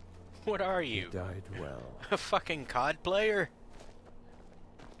 What are you? Died well. A fucking COD player?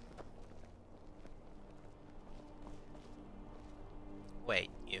 Wait,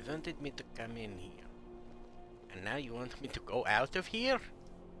 you wanted me to come in here. And now you want me to go out of here?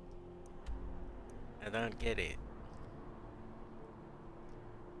 I don't get it.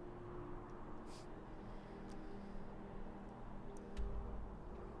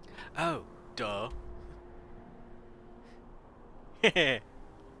 Oh, duh.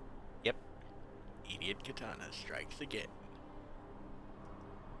 Yep. Idiot Katana strikes again.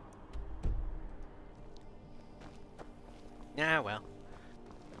 Ah, well.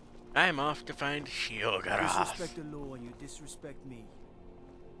 I'm off to find Sheogorath. Disrespect the law and you disrespect me.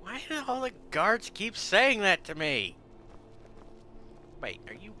 Why do all the guards keep saying that to me? Wait,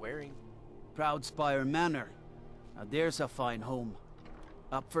 are you wearing... Proudspire Manor. Now there's a fine home.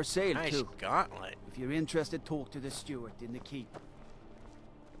 Up for sale, Nice too. gauntlet. If you're interested, talk to the steward in the keep.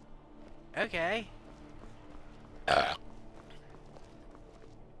 Okay.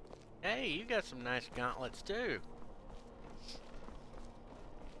 Hey, you got some nice gauntlets too.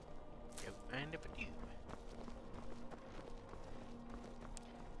 Go find a few.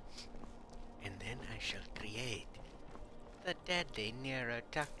 And then I shall create the deadly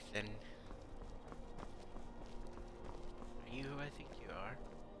neurotoxin. Are you who I think you are?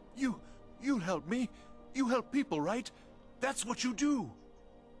 You help me. You help people, right? That's what you do.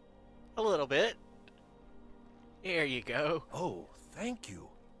 A little bit. Here you go. Oh, thank you.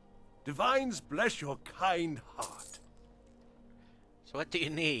 Divines bless your kind heart. So what do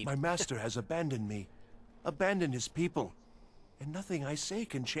you need? My master has abandoned me. Abandoned his people. And nothing I say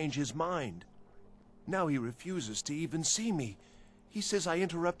can change his mind. Now he refuses to even see me. He says I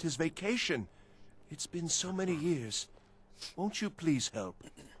interrupt his vacation. It's been so many years. Won't you please help?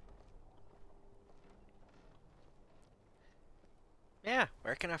 Yeah,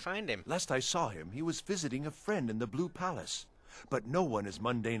 where can I find him? Last I saw him, he was visiting a friend in the Blue Palace. But no one as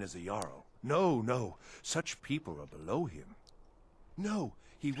mundane as a Jarl. No, no. Such people are below him. No,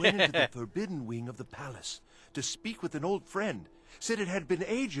 he went into the forbidden wing of the palace to speak with an old friend. Said it had been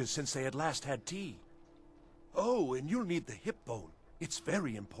ages since they had last had tea. Oh, and you'll need the hip bone. It's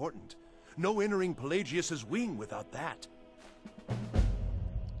very important. No entering Pelagius's wing without that.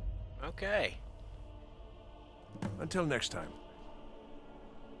 Okay. Until next time.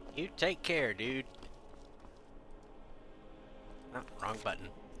 You take care, dude. Oh, wrong button.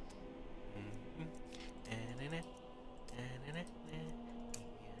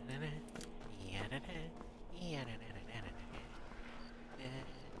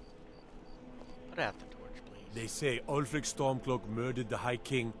 Put out the torch, please. They say Ulfric Stormcloak murdered the High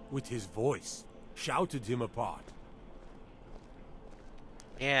King with his voice. Shouted him apart.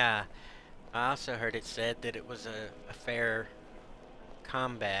 Yeah, I also heard it said that it was a fair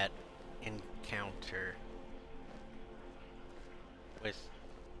combat encounter with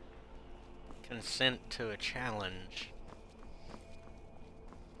consent to a challenge.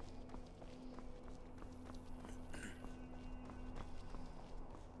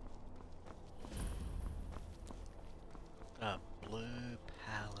 The Blue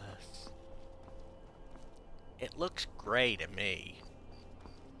Palace. It looks gray to me.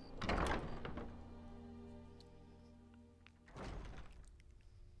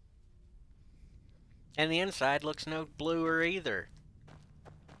 And the inside looks no bluer either.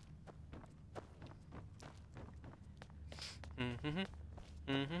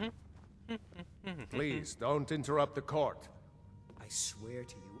 Please, don't interrupt the court. I swear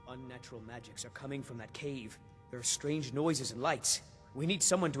to you, unnatural magics are coming from that cave. There are strange noises and lights. We need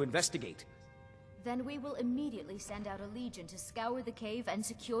someone to investigate. Then we will immediately send out a legion to scour the cave and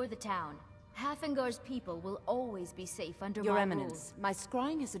secure the town. Halfingar's people will always be safe under Your my Eminence, my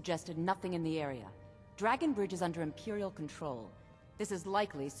scrying has suggested nothing in the area. Dragon Bridge is under Imperial control. This is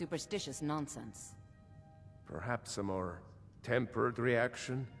likely superstitious nonsense. Perhaps a more tempered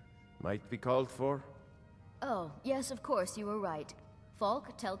reaction might be called for? Oh, yes, of course, you were right.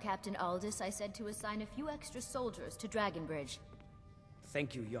 Falk, tell Captain Aldous I said to assign a few extra soldiers to Dragonbridge.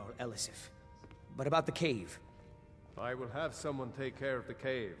 Thank you, Jarl Elisif. But about the cave? I will have someone take care of the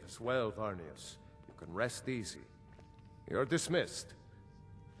cave as well, Varnius. You can rest easy. You're dismissed.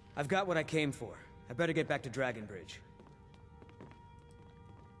 I've got what I came for. I better get back to Dragonbridge.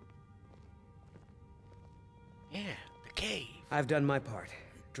 Yeah, the cave. I've done my part.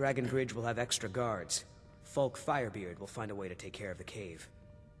 Dragonbridge will have extra guards. Falk Firebeard will find a way to take care of the cave.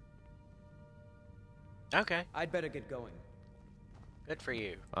 Okay. I'd better get going. Good for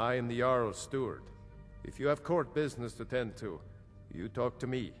you. I am the Jarl's steward. If you have court business to tend to, you talk to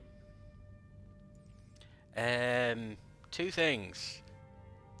me. Two things.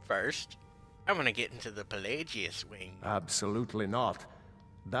 First, I want to get into the Pelagius wing. Absolutely not.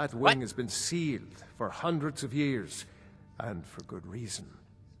 That wing has been sealed for hundreds of years, and for good reason.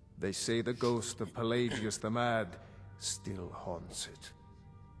 They say the ghost of Pelagius the Mad still haunts it.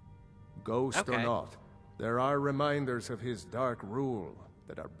 Ghost or not, there are reminders of his dark rule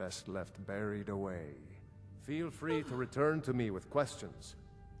that are best left buried away. Feel free to return to me with questions.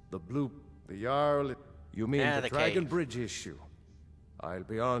 The Jarl... You mean the Dragon Bridge issue? I'll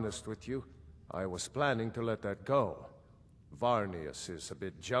be honest with you. I was planning to let that go. Varnius is a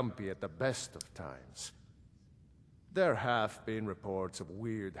bit jumpy at the best of times. There have been reports of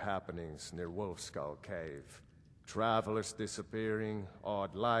weird happenings near Wolfskull Cave. Travelers disappearing,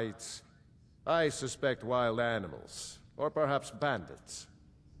 odd lights. I suspect wild animals, or perhaps bandits.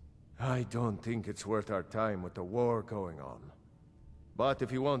 I don't think it's worth our time with the war going on. But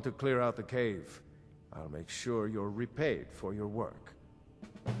if you want to clear out the cave, I'll make sure you're repaid for your work.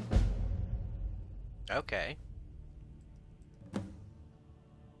 Okay.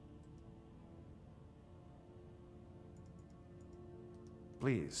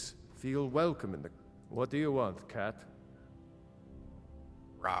 Please, feel welcome in the... What do you want, cat?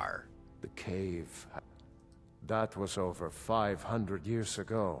 Rar. The cave. That was over 500 years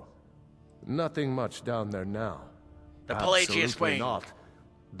ago. Nothing much down there now. The Pelagius wing. Not.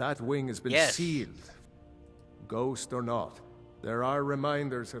 That wing has been sealed. Ghost or not, there are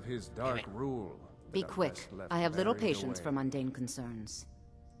reminders of his dark rule. Be quick. I have little patience for mundane concerns.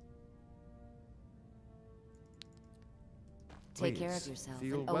 Take care of yourself,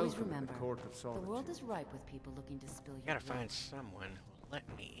 and always remember, the world is ripe with people looking to spill your blood. Gotta find someone who'll let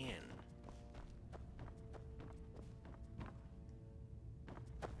me in.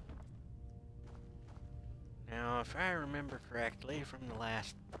 Now, if I remember correctly from the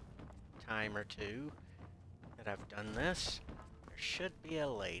last time or two that I've done this, there should be a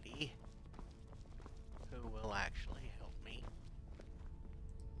lady who will actually help me.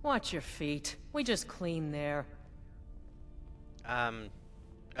 Watch your feet. We just cleaned there.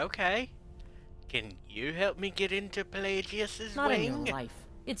 Okay. Can you help me get into Pelagius's Not wing? in your life.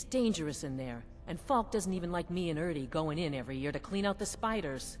 It's dangerous in there, and Falk doesn't even like me and Erdy going in every year to clean out the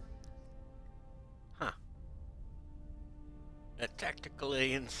spiders. Huh. A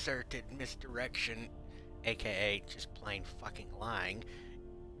tactically inserted misdirection, aka just plain fucking lying,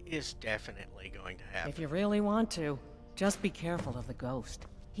 is definitely going to happen. If you really want to, just be careful of the ghost.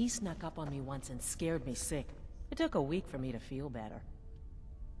 He snuck up on me once and scared me sick. It took a week for me to feel better.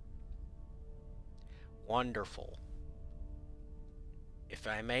 Wonderful. If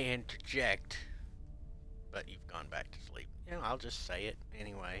I may interject, but you've gone back to sleep. You know, I'll just say it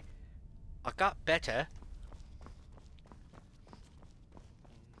anyway. I got better.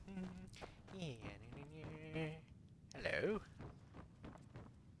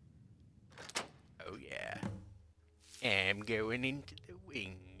 I'm going into the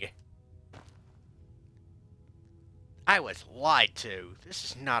wing. I was lied to. This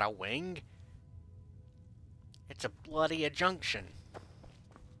is not a wing. It's a bloody adjunction.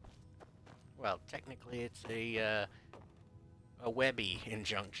 Well, technically it's a webby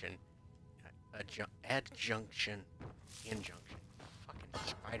injunction. Adjunction. Injunction. Fucking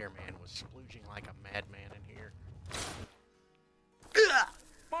Spider-Man was splooging like a madman in here.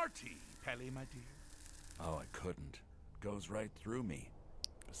 Marty, Pelly, my dear. Oh, I couldn't. Goes right through me.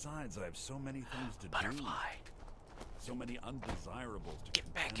 Besides, I have so many things to Butterfly. do. So many undesirables to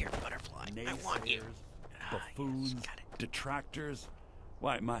Get back here, Butterfly. I want you. Buffoons, detractors.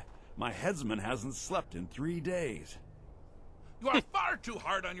 Why, my headsman hasn't slept in 3 days. You are far too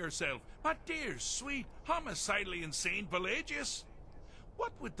hard on yourself, my dear, sweet, homicidally insane Pelagius.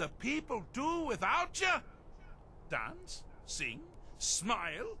 What would the people do without you? Dance? Sing?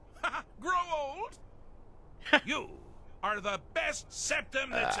 Smile? Grow old? You are the best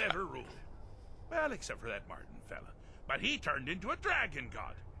septum that's ever ruled. Well, except for that Martin fella. But he turned into a dragon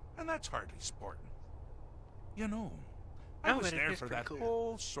god, and that's hardly sporting. You know, I was there for that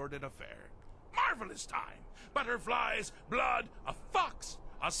whole sordid affair. Marvelous time. Butterflies, blood, a fox,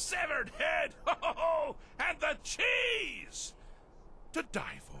 a severed head, and the cheese to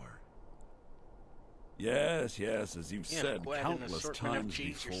die for. Yes, as you've said countless times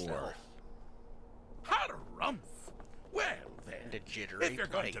before. Yourself. Harumph. Well then, if you're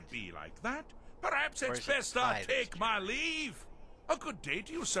going to be like that, perhaps it's best I take my leave. A good day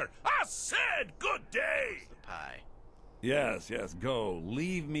to you, sir. I said good day. The pie. Yes, go.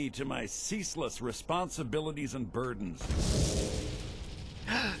 Leave me to my ceaseless responsibilities and burdens.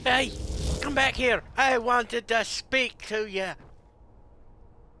 Hey, come back here. I wanted to speak to you.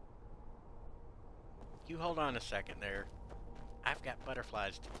 You hold on a second there. I've got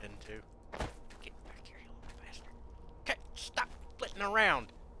butterflies to tend to. Get back here, you little bastard. Okay, stop flitting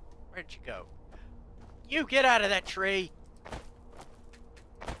around. Where'd you go? You get out of that tree.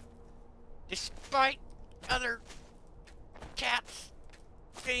 Despite other cats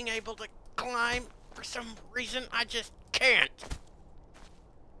being able to climb, for some reason I just can't.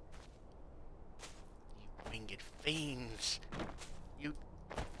 You winged fiends. You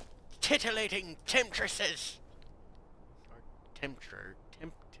titillating temptresses. Or tempter.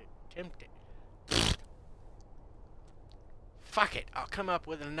 Fuck it, I'll come up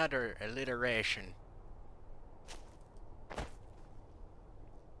with another alliteration.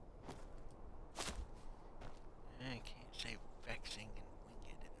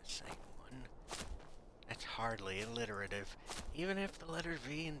 Hardly alliterative, even if the letters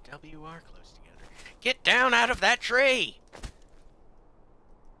V and W are close together. Get down out of that tree!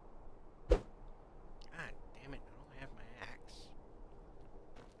 God damn it, I don't have my axe.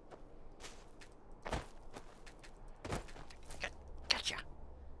 Gotcha!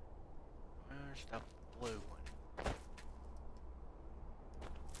 Where's the blue one?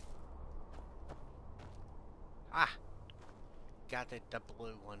 Ah! Got it, the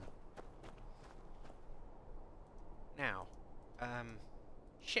blue one. Now,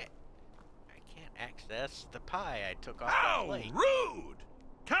 shit. I can't access the pie I took off the plate. How rude!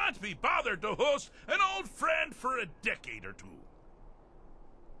 Can't be bothered to host an old friend for a decade or two.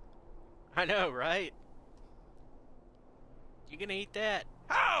 I know, right? You gonna eat that?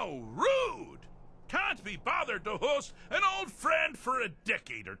 How rude! Can't be bothered to host an old friend for a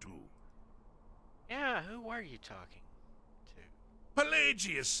decade or two. Yeah, who were you talking to?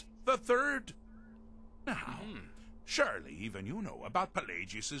 Pelagius the Third. Now, surely even you know about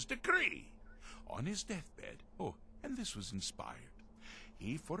Pelagius's decree. On his deathbed, and this was inspired,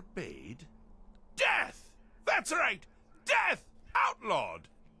 he forbade death! That's right! Death! Outlawed!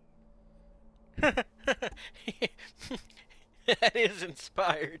 That is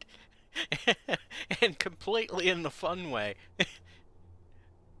inspired. And completely in the fun way.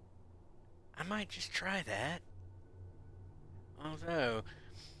 I might just try that. Although,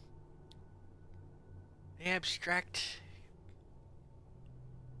 the abstract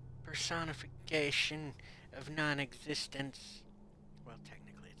personification of non-existence, well,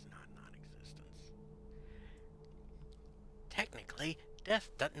 technically it's not non-existence. Technically, death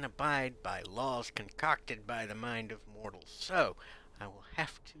doesn't abide by laws concocted by the mind of mortals, so I will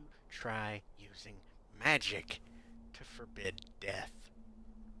have to try using magic to forbid death.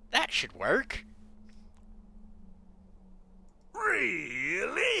 That should work.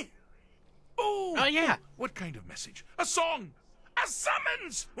 Really? Oh, yeah. What kind of message? A song? A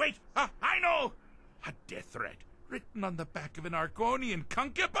summons? Wait, I know. A death threat written on the back of an Argonian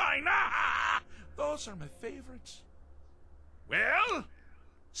concubine. Those are my favorites. Well,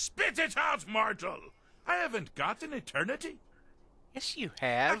 spit it out, mortal. I haven't got an eternity. Yes, you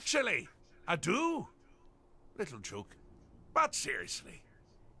have. Actually, I do. Little joke. But seriously,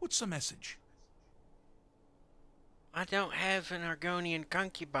 what's the message? I don't have an Argonian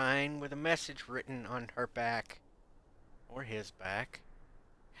concubine with a message written on her back. Or his back.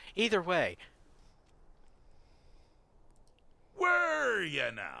 Either way. Were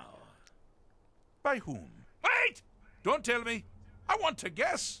you now? By whom? Wait! Don't tell me. I want to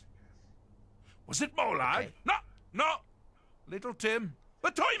guess. Was it Molad? Okay. No. Little Tim.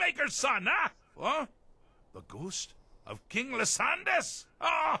 The Toymaker's son, huh? What? The ghost of King Lysandas?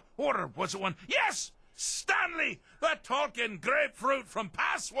 Or was it one? Yes! Stanley, the talking grapefruit from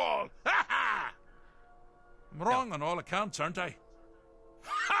Passwall. Ha ha! I'm wrong on all accounts, aren't I?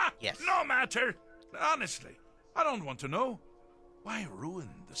 Ha! Yes. No matter. Honestly, I don't want to know. Why ruin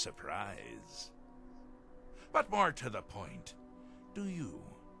the surprise? But more to the point, do you,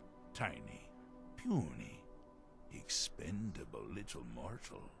 tiny, puny, expendable little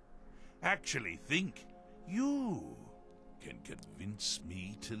mortal, actually think you can convince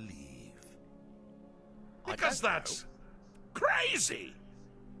me to leave? Because that's crazy!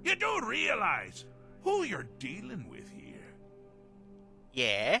 You do realize who you're dealing with here.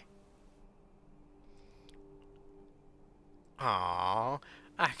 Yeah? Aww,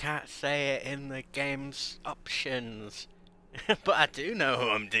 I can't say it in the game's options. But I do know who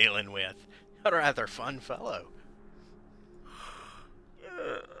I'm dealing with. A rather fun fellow.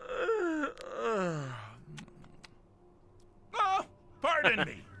 Oh, pardon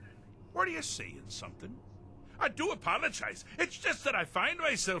me. Were you saying something? I do apologize. It's just that I find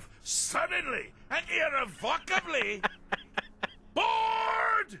myself suddenly and irrevocably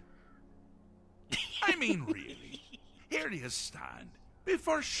bored. I mean, really. Here you stand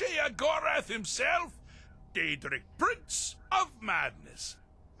before Sheogorath himself, Daedric Prince of Madness,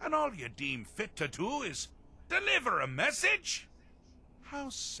 and all you deem fit to do is deliver a message? How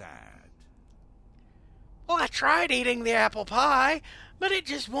sad. Well, I tried eating the apple pie, but it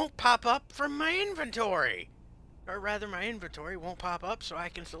just won't pop up from my inventory. Or rather, my inventory won't pop up so I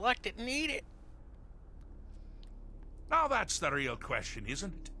can select it and eat it. Now that's the real question,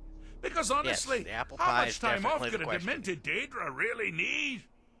 isn't it? Because honestly, yes, the apple how pie much is time off definitely could the a question. demented Daedra really need?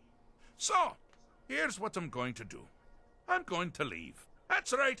 So, here's what I'm going to do. I'm going to leave.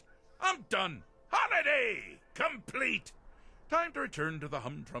 That's right. I'm done. Holiday complete. Time to return to the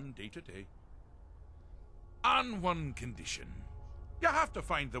humdrum day-to-day. On one condition. You have to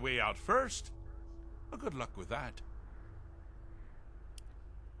find the way out first. Well, good luck with that.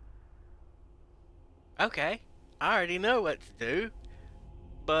 Okay, I already know what to do,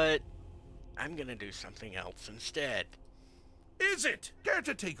 but I'm gonna do something else instead. Is it? Care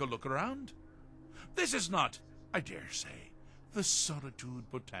to take a look around? This is not, I dare say, the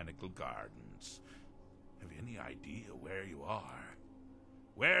Solitude Botanical Gardens. Have you any idea where you are?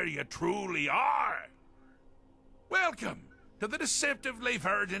 Where you truly are? Welcome to the deceptively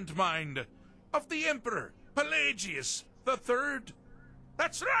verdant mind of the Emperor Pelagius III.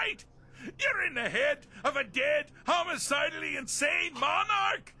 That's right! You're in the head of a dead, homicidally insane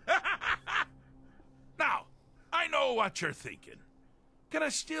monarch! Now, I know what you're thinking. Can I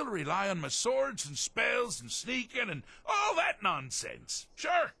still rely on my swords and spells and sneaking and all that nonsense?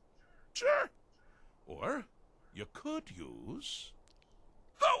 Sure. Or you could use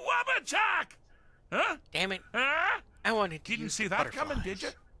the Wabbajack! Huh? Damn it. Huh? I wanted to Didn't use see the that coming, did you?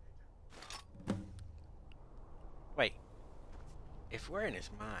 Wait. If we're in his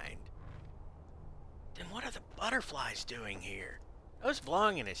mind, then what are the butterflies doing here? Those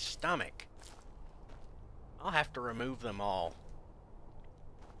belong in his stomach. I'll have to remove them all.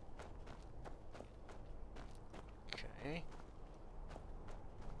 Okay.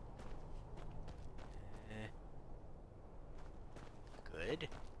 Good.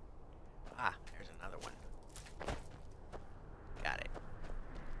 Ah, there's another one. Got it.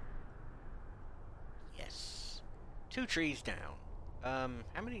 Yes. 2 trees down. How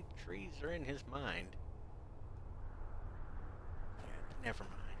many trees are in his mind? Yeah, never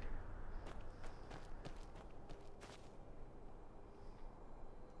mind.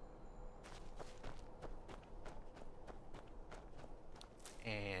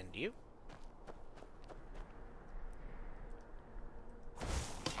 And you?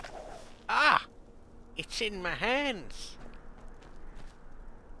 Ah! It's in my hands!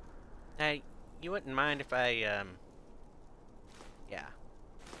 Now, you wouldn't mind if I, yeah.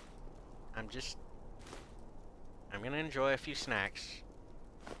 I'm gonna enjoy a few snacks.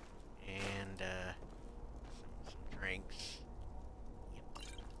 And, some drinks. Yep.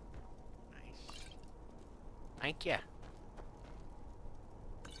 Nice. Thank ya.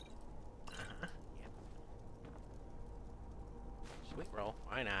 Uh-huh, yep.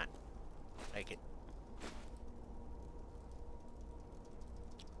 Why not? Take it.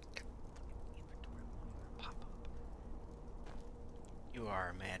 You are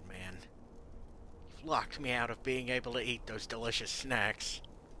a madman. You've locked me out of being able to eat those delicious snacks.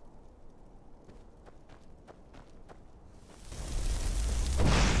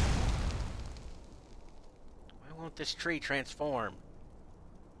 Why won't this tree transform?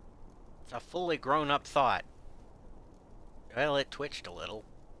 It's a fully grown-up thought. Well, it twitched a little.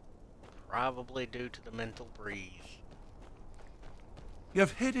 Probably due to the mental breeze.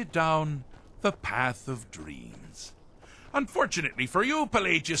 You've headed down the path of dreams. Unfortunately for you,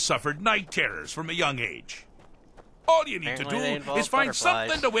 Pelagius suffered night terrors from a young age. All you need Apparently they to do involve is find butterflies.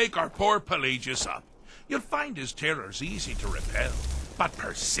 something to wake our poor Pelagius up. You'll find his terrors easy to repel, but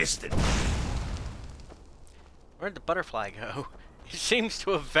persistent. Where'd the butterfly go? It seems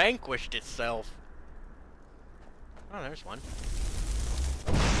to have vanquished itself. Oh, there's one.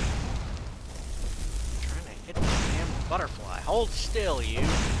 Trying to hit the damn butterfly. Hold still, you.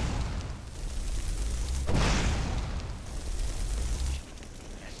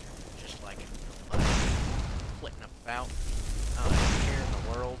 Just like it. Flitting about. Oh, I care in the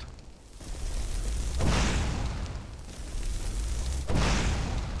world.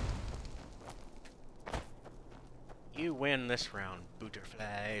 You win this round,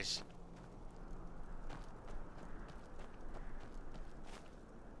 butterflies.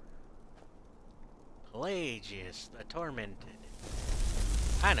 Pelagius, the tormented.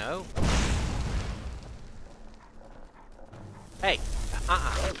 I know. Hey,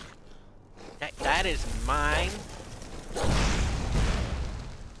 that is mine.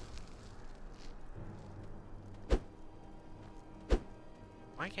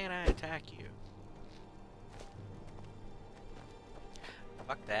 Why can't I attack you?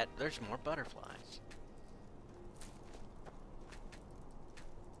 Fuck that, there's more butterflies.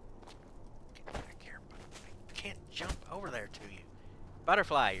 Get back here, I can't jump over there to you.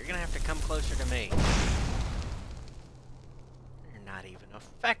 Butterfly, you're gonna have to come closer to me. You're not even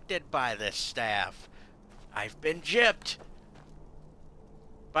affected by this staff. I've been gypped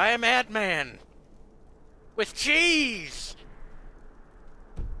by a madman with cheese.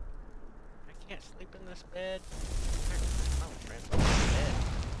 I can't sleep in this bed. I'll transform the bed.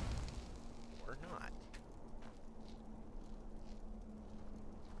 Or not.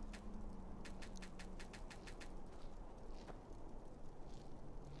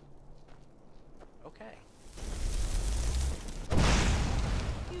 Okay.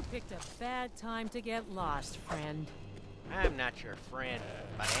 You picked a bad time to get lost, friend. I'm not your friend,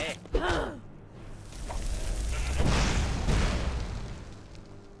 but hey.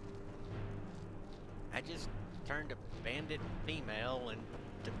 I just turned a bandit female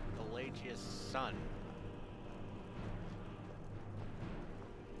into Pelagius' son.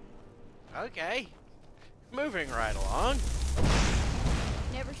 Okay. Moving right along.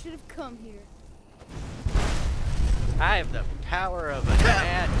 Never should have come here. I have the power of a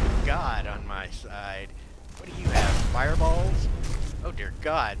mad god on my side. What do you have? Fireballs? Oh dear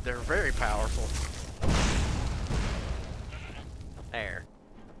God, they're very powerful. There.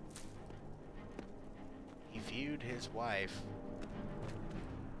 He viewed his wife,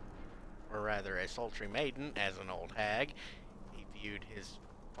 or rather a sultry maiden, as an old hag. He viewed his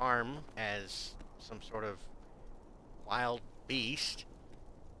farm as some sort of wild beast,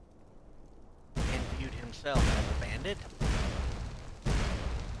 and viewed himself as a bandit.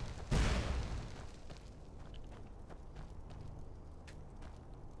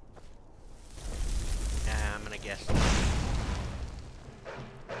 I'm gonna guess.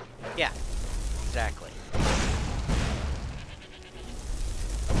 Yeah, exactly.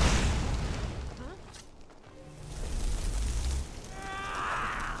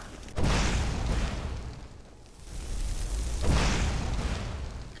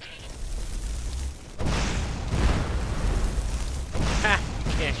 Ha!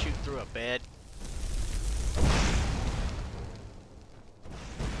 You can't shoot through a bed.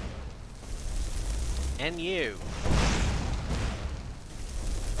 And you.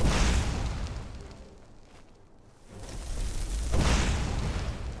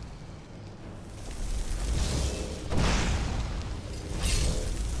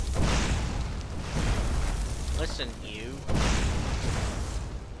 Listen, you.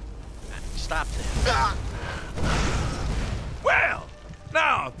 Stop this. Well,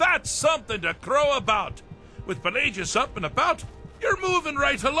 now that's something to crow about. With Pelagius up and about, you're moving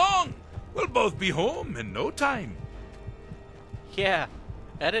right along. We'll both be home in no time. Yeah,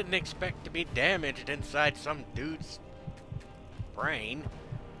 I didn't expect to be damaged inside some dude's brain.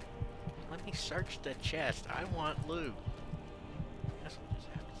 Let me search the chest. I want loot. That's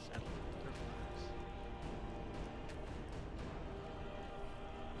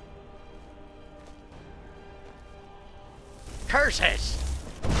Curses!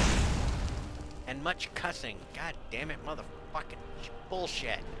 And much cussing. God damn it, motherfucking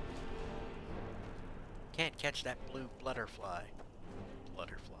bullshit. Can't catch that blue butterfly.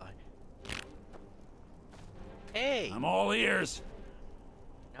 Butterfly. Hey! I'm all ears.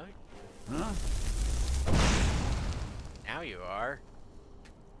 No. Huh? Now you are.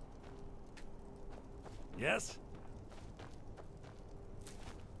 Yes?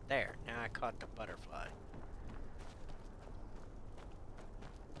 There. Now I caught the butterfly.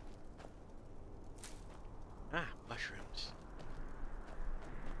 Ah, mushrooms.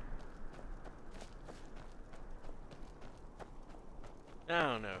 I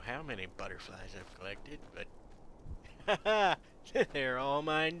don't know how many butterflies I've collected, but they're all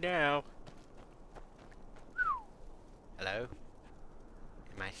mine now. Hello?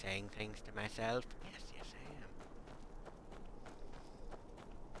 Am I saying things to myself? Yes, yes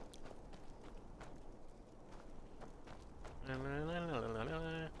I am. Do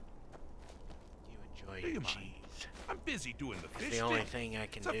you enjoy your cheese? I'm busy doing the fish. The only dip. thing I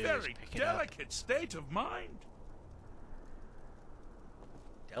can it's do a is very pick it up. delicate state of mind.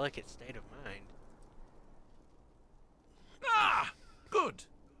 Delicate state of mind. Ah! Good.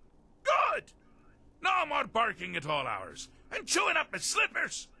 Good! No more barking at all hours. And chewing up my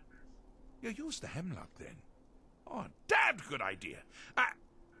slippers. You use the hemlock then. Oh, damned good idea.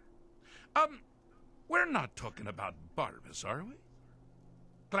 We're not talking about Barbas, are we?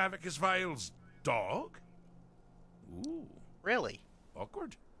 Clavicus Vile's dog? Ooh. Really?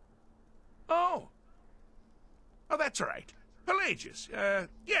 Awkward. Oh. Oh, that's right. Pelagius,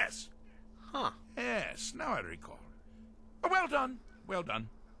 yes. Huh. Yes, now I recall. Oh, well done, well done.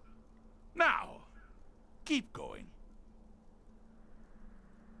 Now, keep going.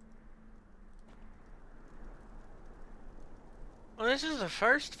 Well, this is the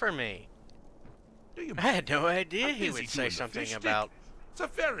first for me. Do you I had no idea I'm he busy would say doing the something fish about... stick. It's a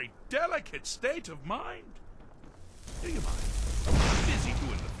very delicate state of mind. Do you mind? I'm busy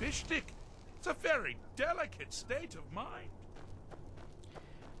doing the fish stick. It's a very delicate state of mind.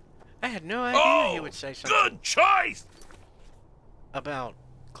 I had no idea he would say something... Good choice! ...about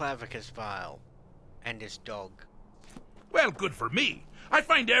Clavicus Vile and his dog. Well, good for me. I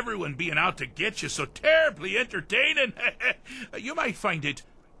find everyone being out to get you so terribly entertaining. You might find it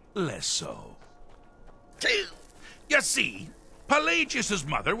less so. You see, Pelagius's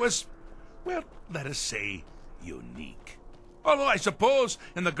mother was, well, let us say, unique. Although I suppose,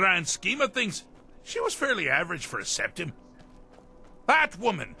 in the grand scheme of things, she was fairly average for a septim. That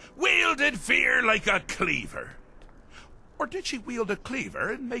woman wielded fear like a cleaver. Or did she wield a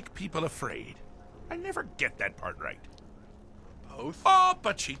cleaver and make people afraid? I never get that part right. Both? Oh,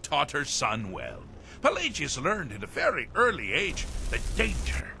 but she taught her son well. Pelagius learned at a very early age that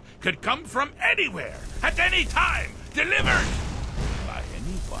danger could come from anywhere, at any time, delivered by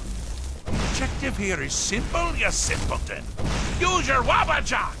anyone. The objective here is simple, you simpleton. Use your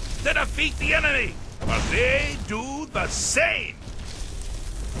Wabajaw to defeat the enemy, or they do the same.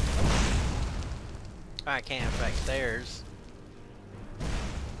 I can't affect theirs,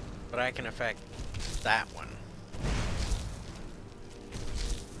 but I can affect that one.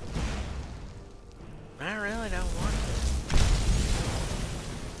 I really don't want to.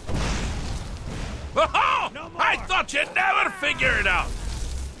 Oh, no I thought you'd never figure it out.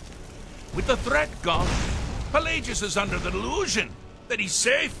 With the threat gone, Pelagius is under the delusion that he's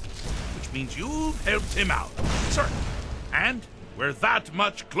safe, which means you've helped him out. Certainly. And we're that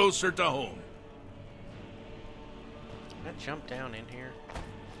much closer to home. Can I jump down in here?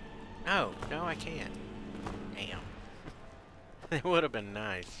 No, no I can't. Damn. It would have been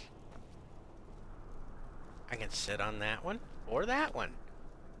nice. I can sit on that one, or that one.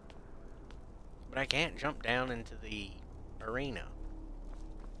 But I can't jump down into the arena.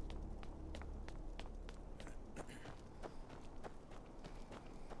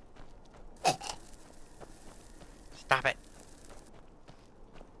 Stop it.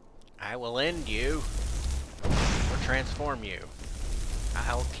 I will end you, or transform you.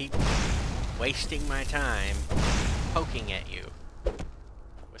 I'll keep wasting my time poking at you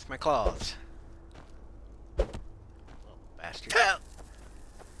with my claws. Little bastard.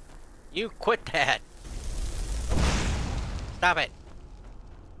 You quit that! Stop it!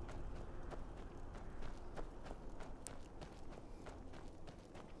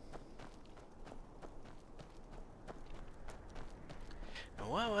 And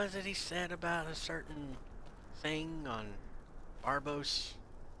what was it he said about a certain thing on Barbos?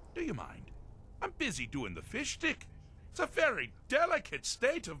 Do you mind? I'm busy doing the fish stick. It's a very delicate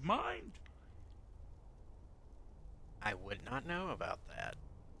state of mind. I would not know about that.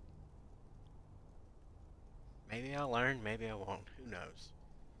 Maybe I'll learn, maybe I won't. Who knows?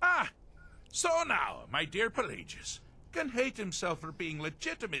 Ah, so now, my dear Pelagius can hate himself for being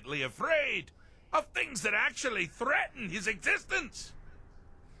legitimately afraid of things that actually threaten his existence.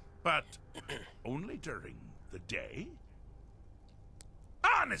 But only during the day?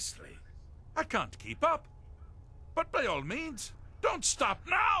 Honestly, I can't keep up. But by all means, don't stop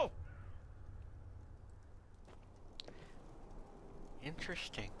now!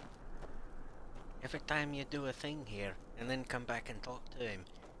 Interesting. Every time you do a thing here, and then come back and talk to him,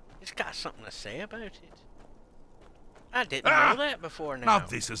 he's got something to say about it. I didn't know that before now. Now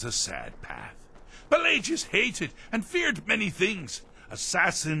this is a sad path. Pelagius hated and feared many things.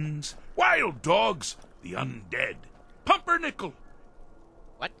 Assassins, wild dogs, the undead, pumpernickel.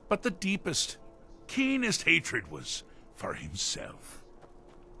 What? But the deepest, keenest hatred was for himself.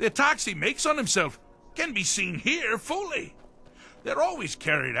 The attacks he makes on himself can be seen here fully. They're always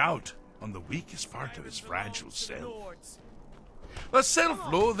carried out on the weakest part of his fragile self. The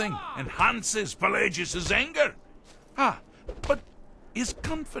self-loathing enhances Pelagius's anger. But his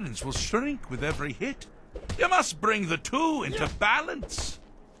confidence will shrink with every hit. You must bring the two into balance.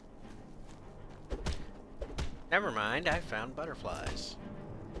 Never mind, I found butterflies.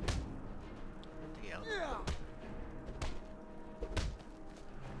 What the hell?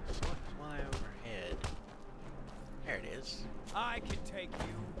 So fly overhead. There it is. I can take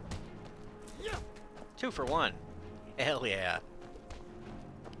you. 2 for 1. Hell yeah.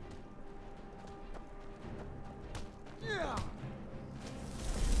 You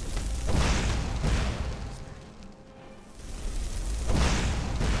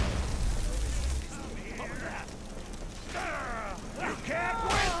can't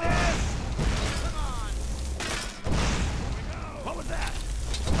win this! What was that?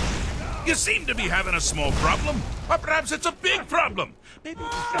 You seem to be having a small problem. Or perhaps it's a big problem. Maybe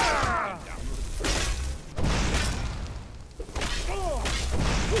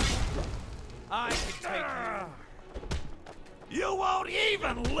I can take you. You won't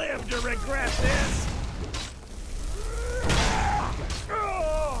even live to regret this!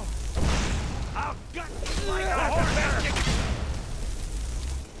 I'll gut you like a horse!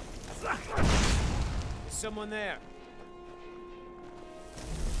 Is someone there?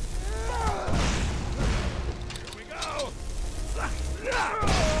 Here we go!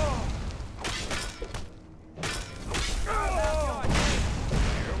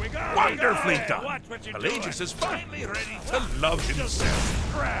 Wonderfully done! Pelagius is finally ready to love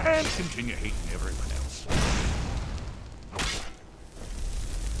himself and continue hating everyone else.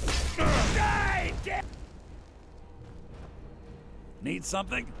 Need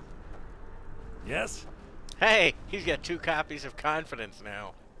something? Yes? Hey, he's got 2 copies of confidence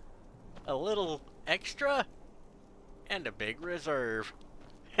now. A little extra and a big reserve.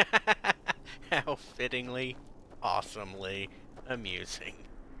 How fittingly, awesomely amusing.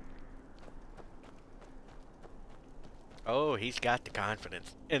 Oh, he's got the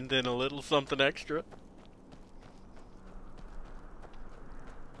confidence. And then a little something extra.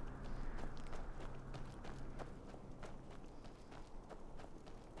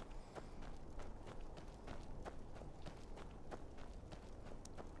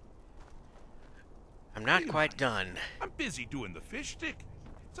 I'm not quite done. I'm busy doing the fish stick.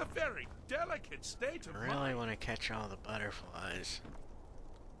 It's a very delicate state of I really mind. want to catch all the butterflies.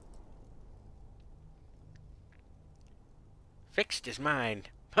 Fixed is mine.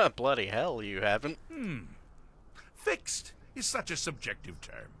 Bloody hell, you haven't. Fixed is such a subjective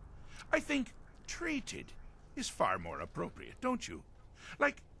term. I think treated is far more appropriate, don't you?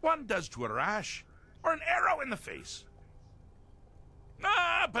 Like one does to a rash or an arrow in the face.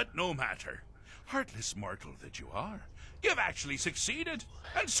 But no matter. Heartless mortal that you are, you've actually succeeded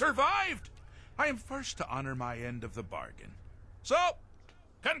and survived. I am first to honor my end of the bargain. So,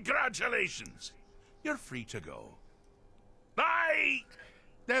 congratulations. You're free to go. I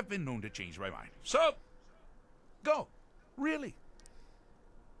have been known to change my mind. So, go. Really.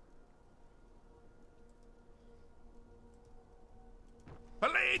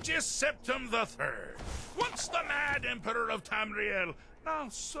 Pelagius Septim III, once the mad emperor of Tamriel, now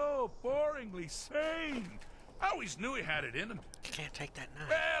so boringly sane. I always knew he had it in him. You can't take that knife.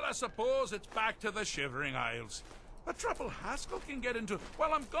 Well, I suppose it's back to the Shivering Isles. The trouble Haskell can get into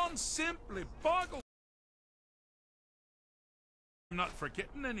while I'm gone simply boggles. I'm not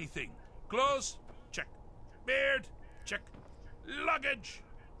forgetting anything. Clothes, check. Beard, check. Luggage.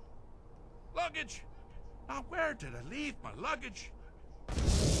 Luggage. Now, where did I leave my luggage?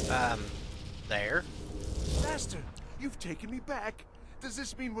 There. Master, you've taken me back. Does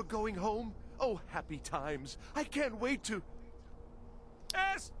this mean we're going home? Oh, happy times. I can't wait to...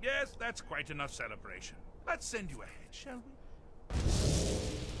 Yes, yes, that's quite enough celebration. Let's send you ahead, shall we?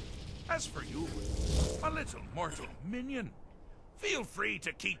 As for you, a little mortal minion, feel free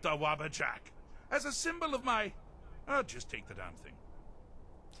to keep the Wabbajack as a symbol of my... just take the damn thing.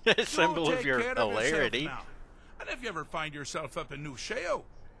 A symbol Do of take your care of yourself hilarity. now. And if you ever find yourself up in New Sheo,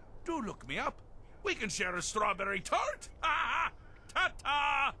 do look me up. We can share a strawberry tart. Ha ha!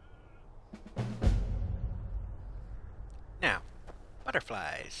 Ta-ta! Now,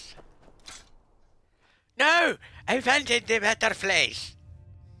 butterflies. No! I wanted the butterflies!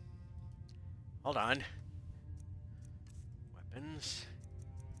 Hold on. Weapons.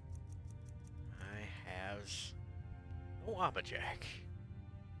 I have the Wabbajack.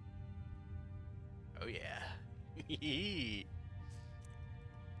 Oh yeah.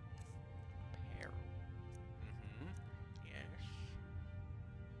 Pair. Yes.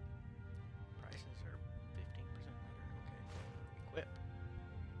 Prices are 15% better. Okay. Equip.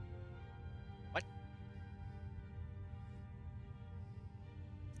 What?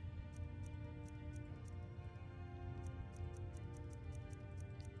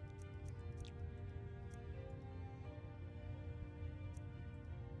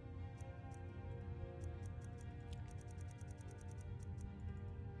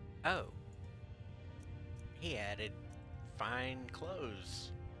 Oh. He added fine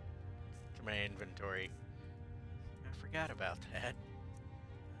clothes to my inventory. I forgot about that.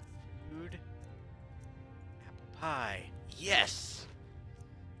 Food. Apple pie. Yes!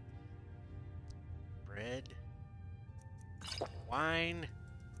 Bread. Wine.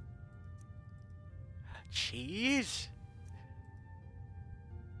 Cheese?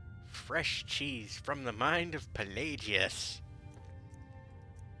 Fresh cheese from the mind of Pelagius.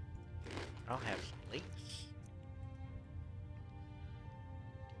 I'll have some leeks.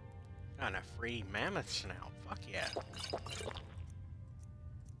 On a free mammoth snout. Fuck yeah.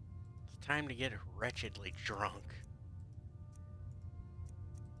 It's time to get wretchedly drunk.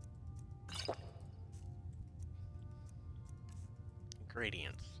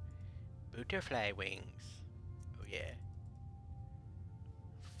 Ingredients. Butterfly wings. Oh yeah.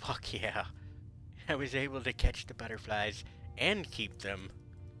 Fuck yeah. I was able to catch the butterflies and keep them.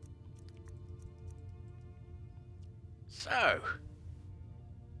 So,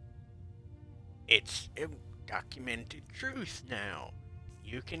 it's a documented truth now.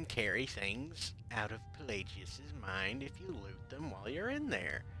 You can carry things out of Pelagius's mind if you loot them while you're in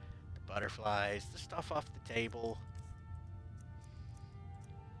there. The butterflies, the stuff off the table.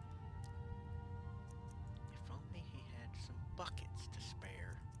 If only he had some buckets to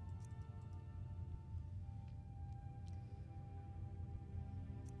spare.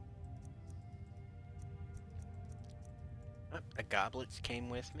 Oh, the goblets came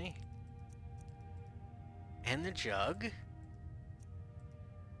with me. And the jug.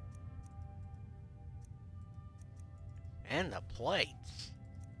 And the plates.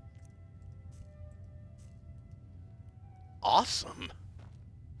 Awesome.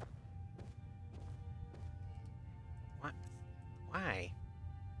 What? Why?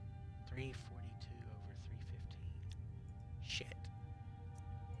 342 over 315. Shit.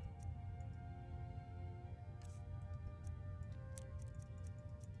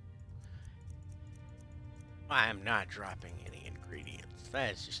 I'm not dropping any ingredients.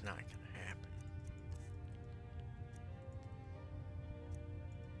 That's just not going to happen.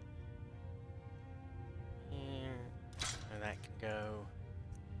 That can go.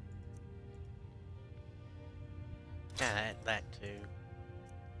 Yeah, that too.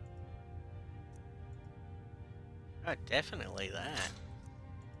 Oh, definitely that.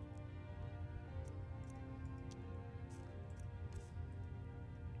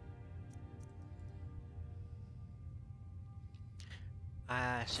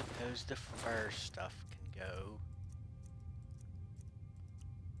 I suppose the fur stuff can go.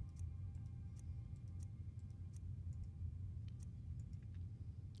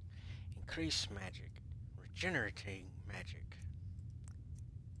 Increase magic. Regenerating magic.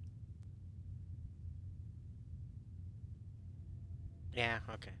 Yeah,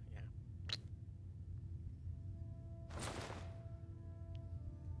 okay, yeah.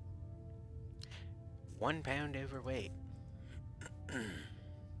 £1 pound overweight.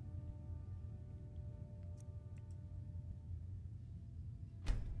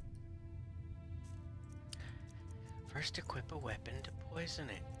 First equip a weapon to poison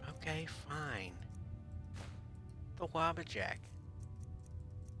it. Okay, fine. The Wabbajack.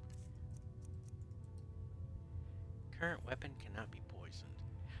 Current weapon cannot be poisoned.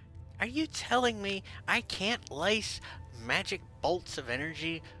 Are you telling me I can't lace magic bolts of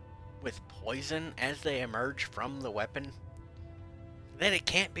energy with poison as they emerge from the weapon? That it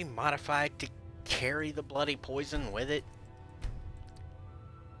can't be modified to carry the bloody poison with it?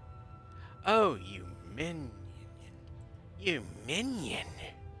 Oh, you minion. You minion.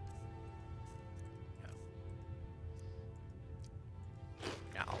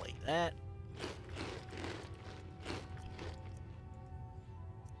 I'll eat that.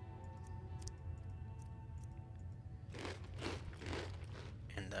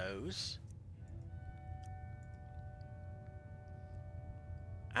 And those.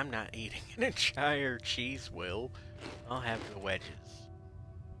 I'm not eating an entire cheese wheel. I'll have the wedges.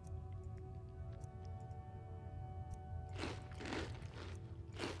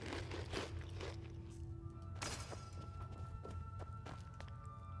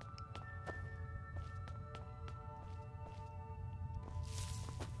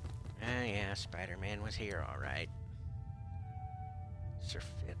 Ah, yeah, Spider-Man was here, all right.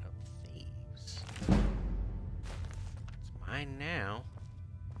 Surfeit of Thieves. It's mine now.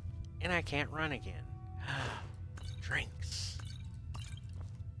 And I can't run again. Drinks.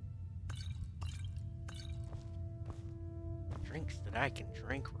 Drinks that I can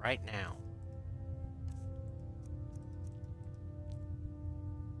drink right now.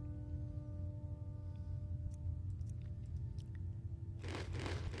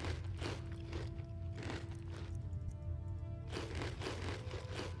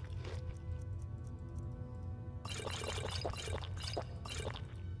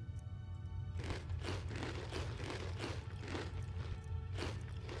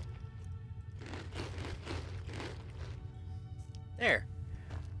 There.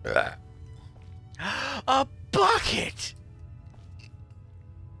 A bucket!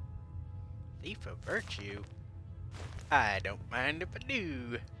 Thief of virtue? I don't mind if I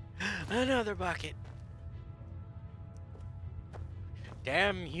do. Another bucket.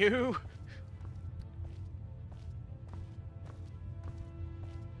 Damn you!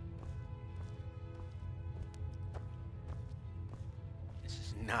 This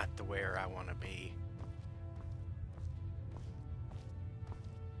is not the where I want to be.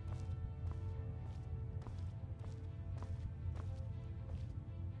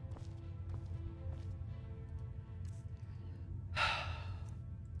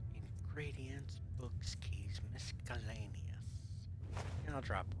 Ingredients, books, keys, miscellaneous. And I'll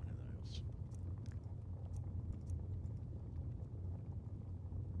drop one of those.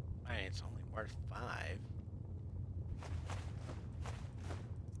 I mean, it's only worth 5.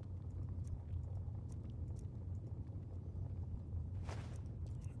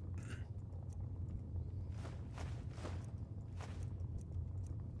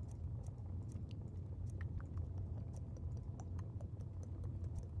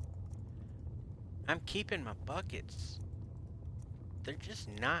 I'm keeping my buckets. They're just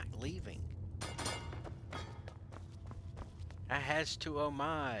not leaving. I has to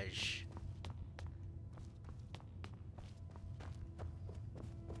homage.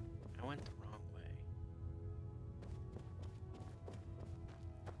 I went the wrong way.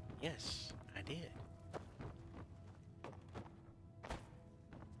 Yes, I did.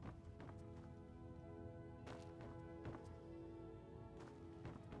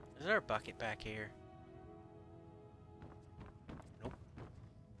 Is there a bucket back here? Nope.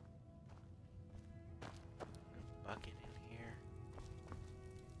 No bucket in here.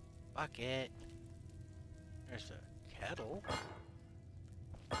 Bucket. There's a kettle.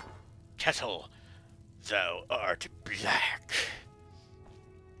 Kettle, thou art black.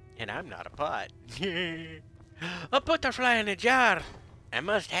 And I'm not a pot. A butterfly in a jar. I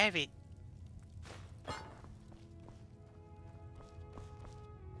must have it.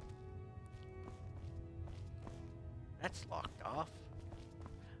 That's locked off.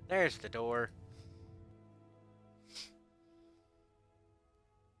 There's the door.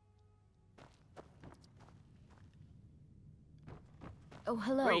 Oh,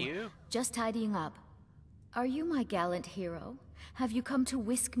 hello. Who are you? Just tidying up. Are you my gallant hero? Have you come to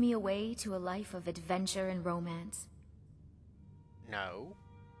whisk me away to a life of adventure and romance? No.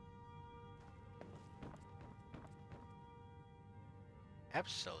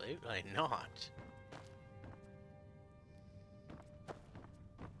 Absolutely not.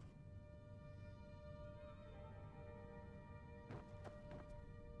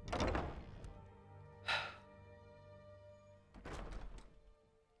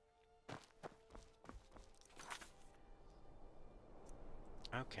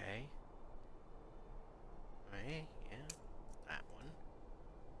 Okay. Right, yeah, that one.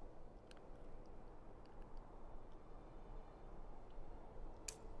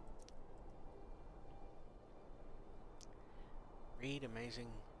 Read Amazing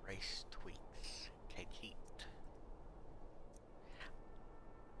Race Tweaks. Kate.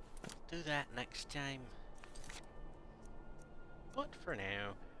 do that next time. But for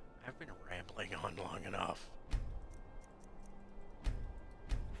now, I've been rambling on long enough.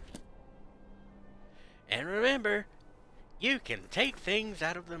 And remember, you can take things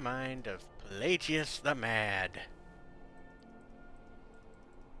out of the mind of Pelagius the Mad.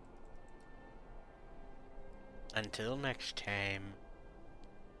 Until next time.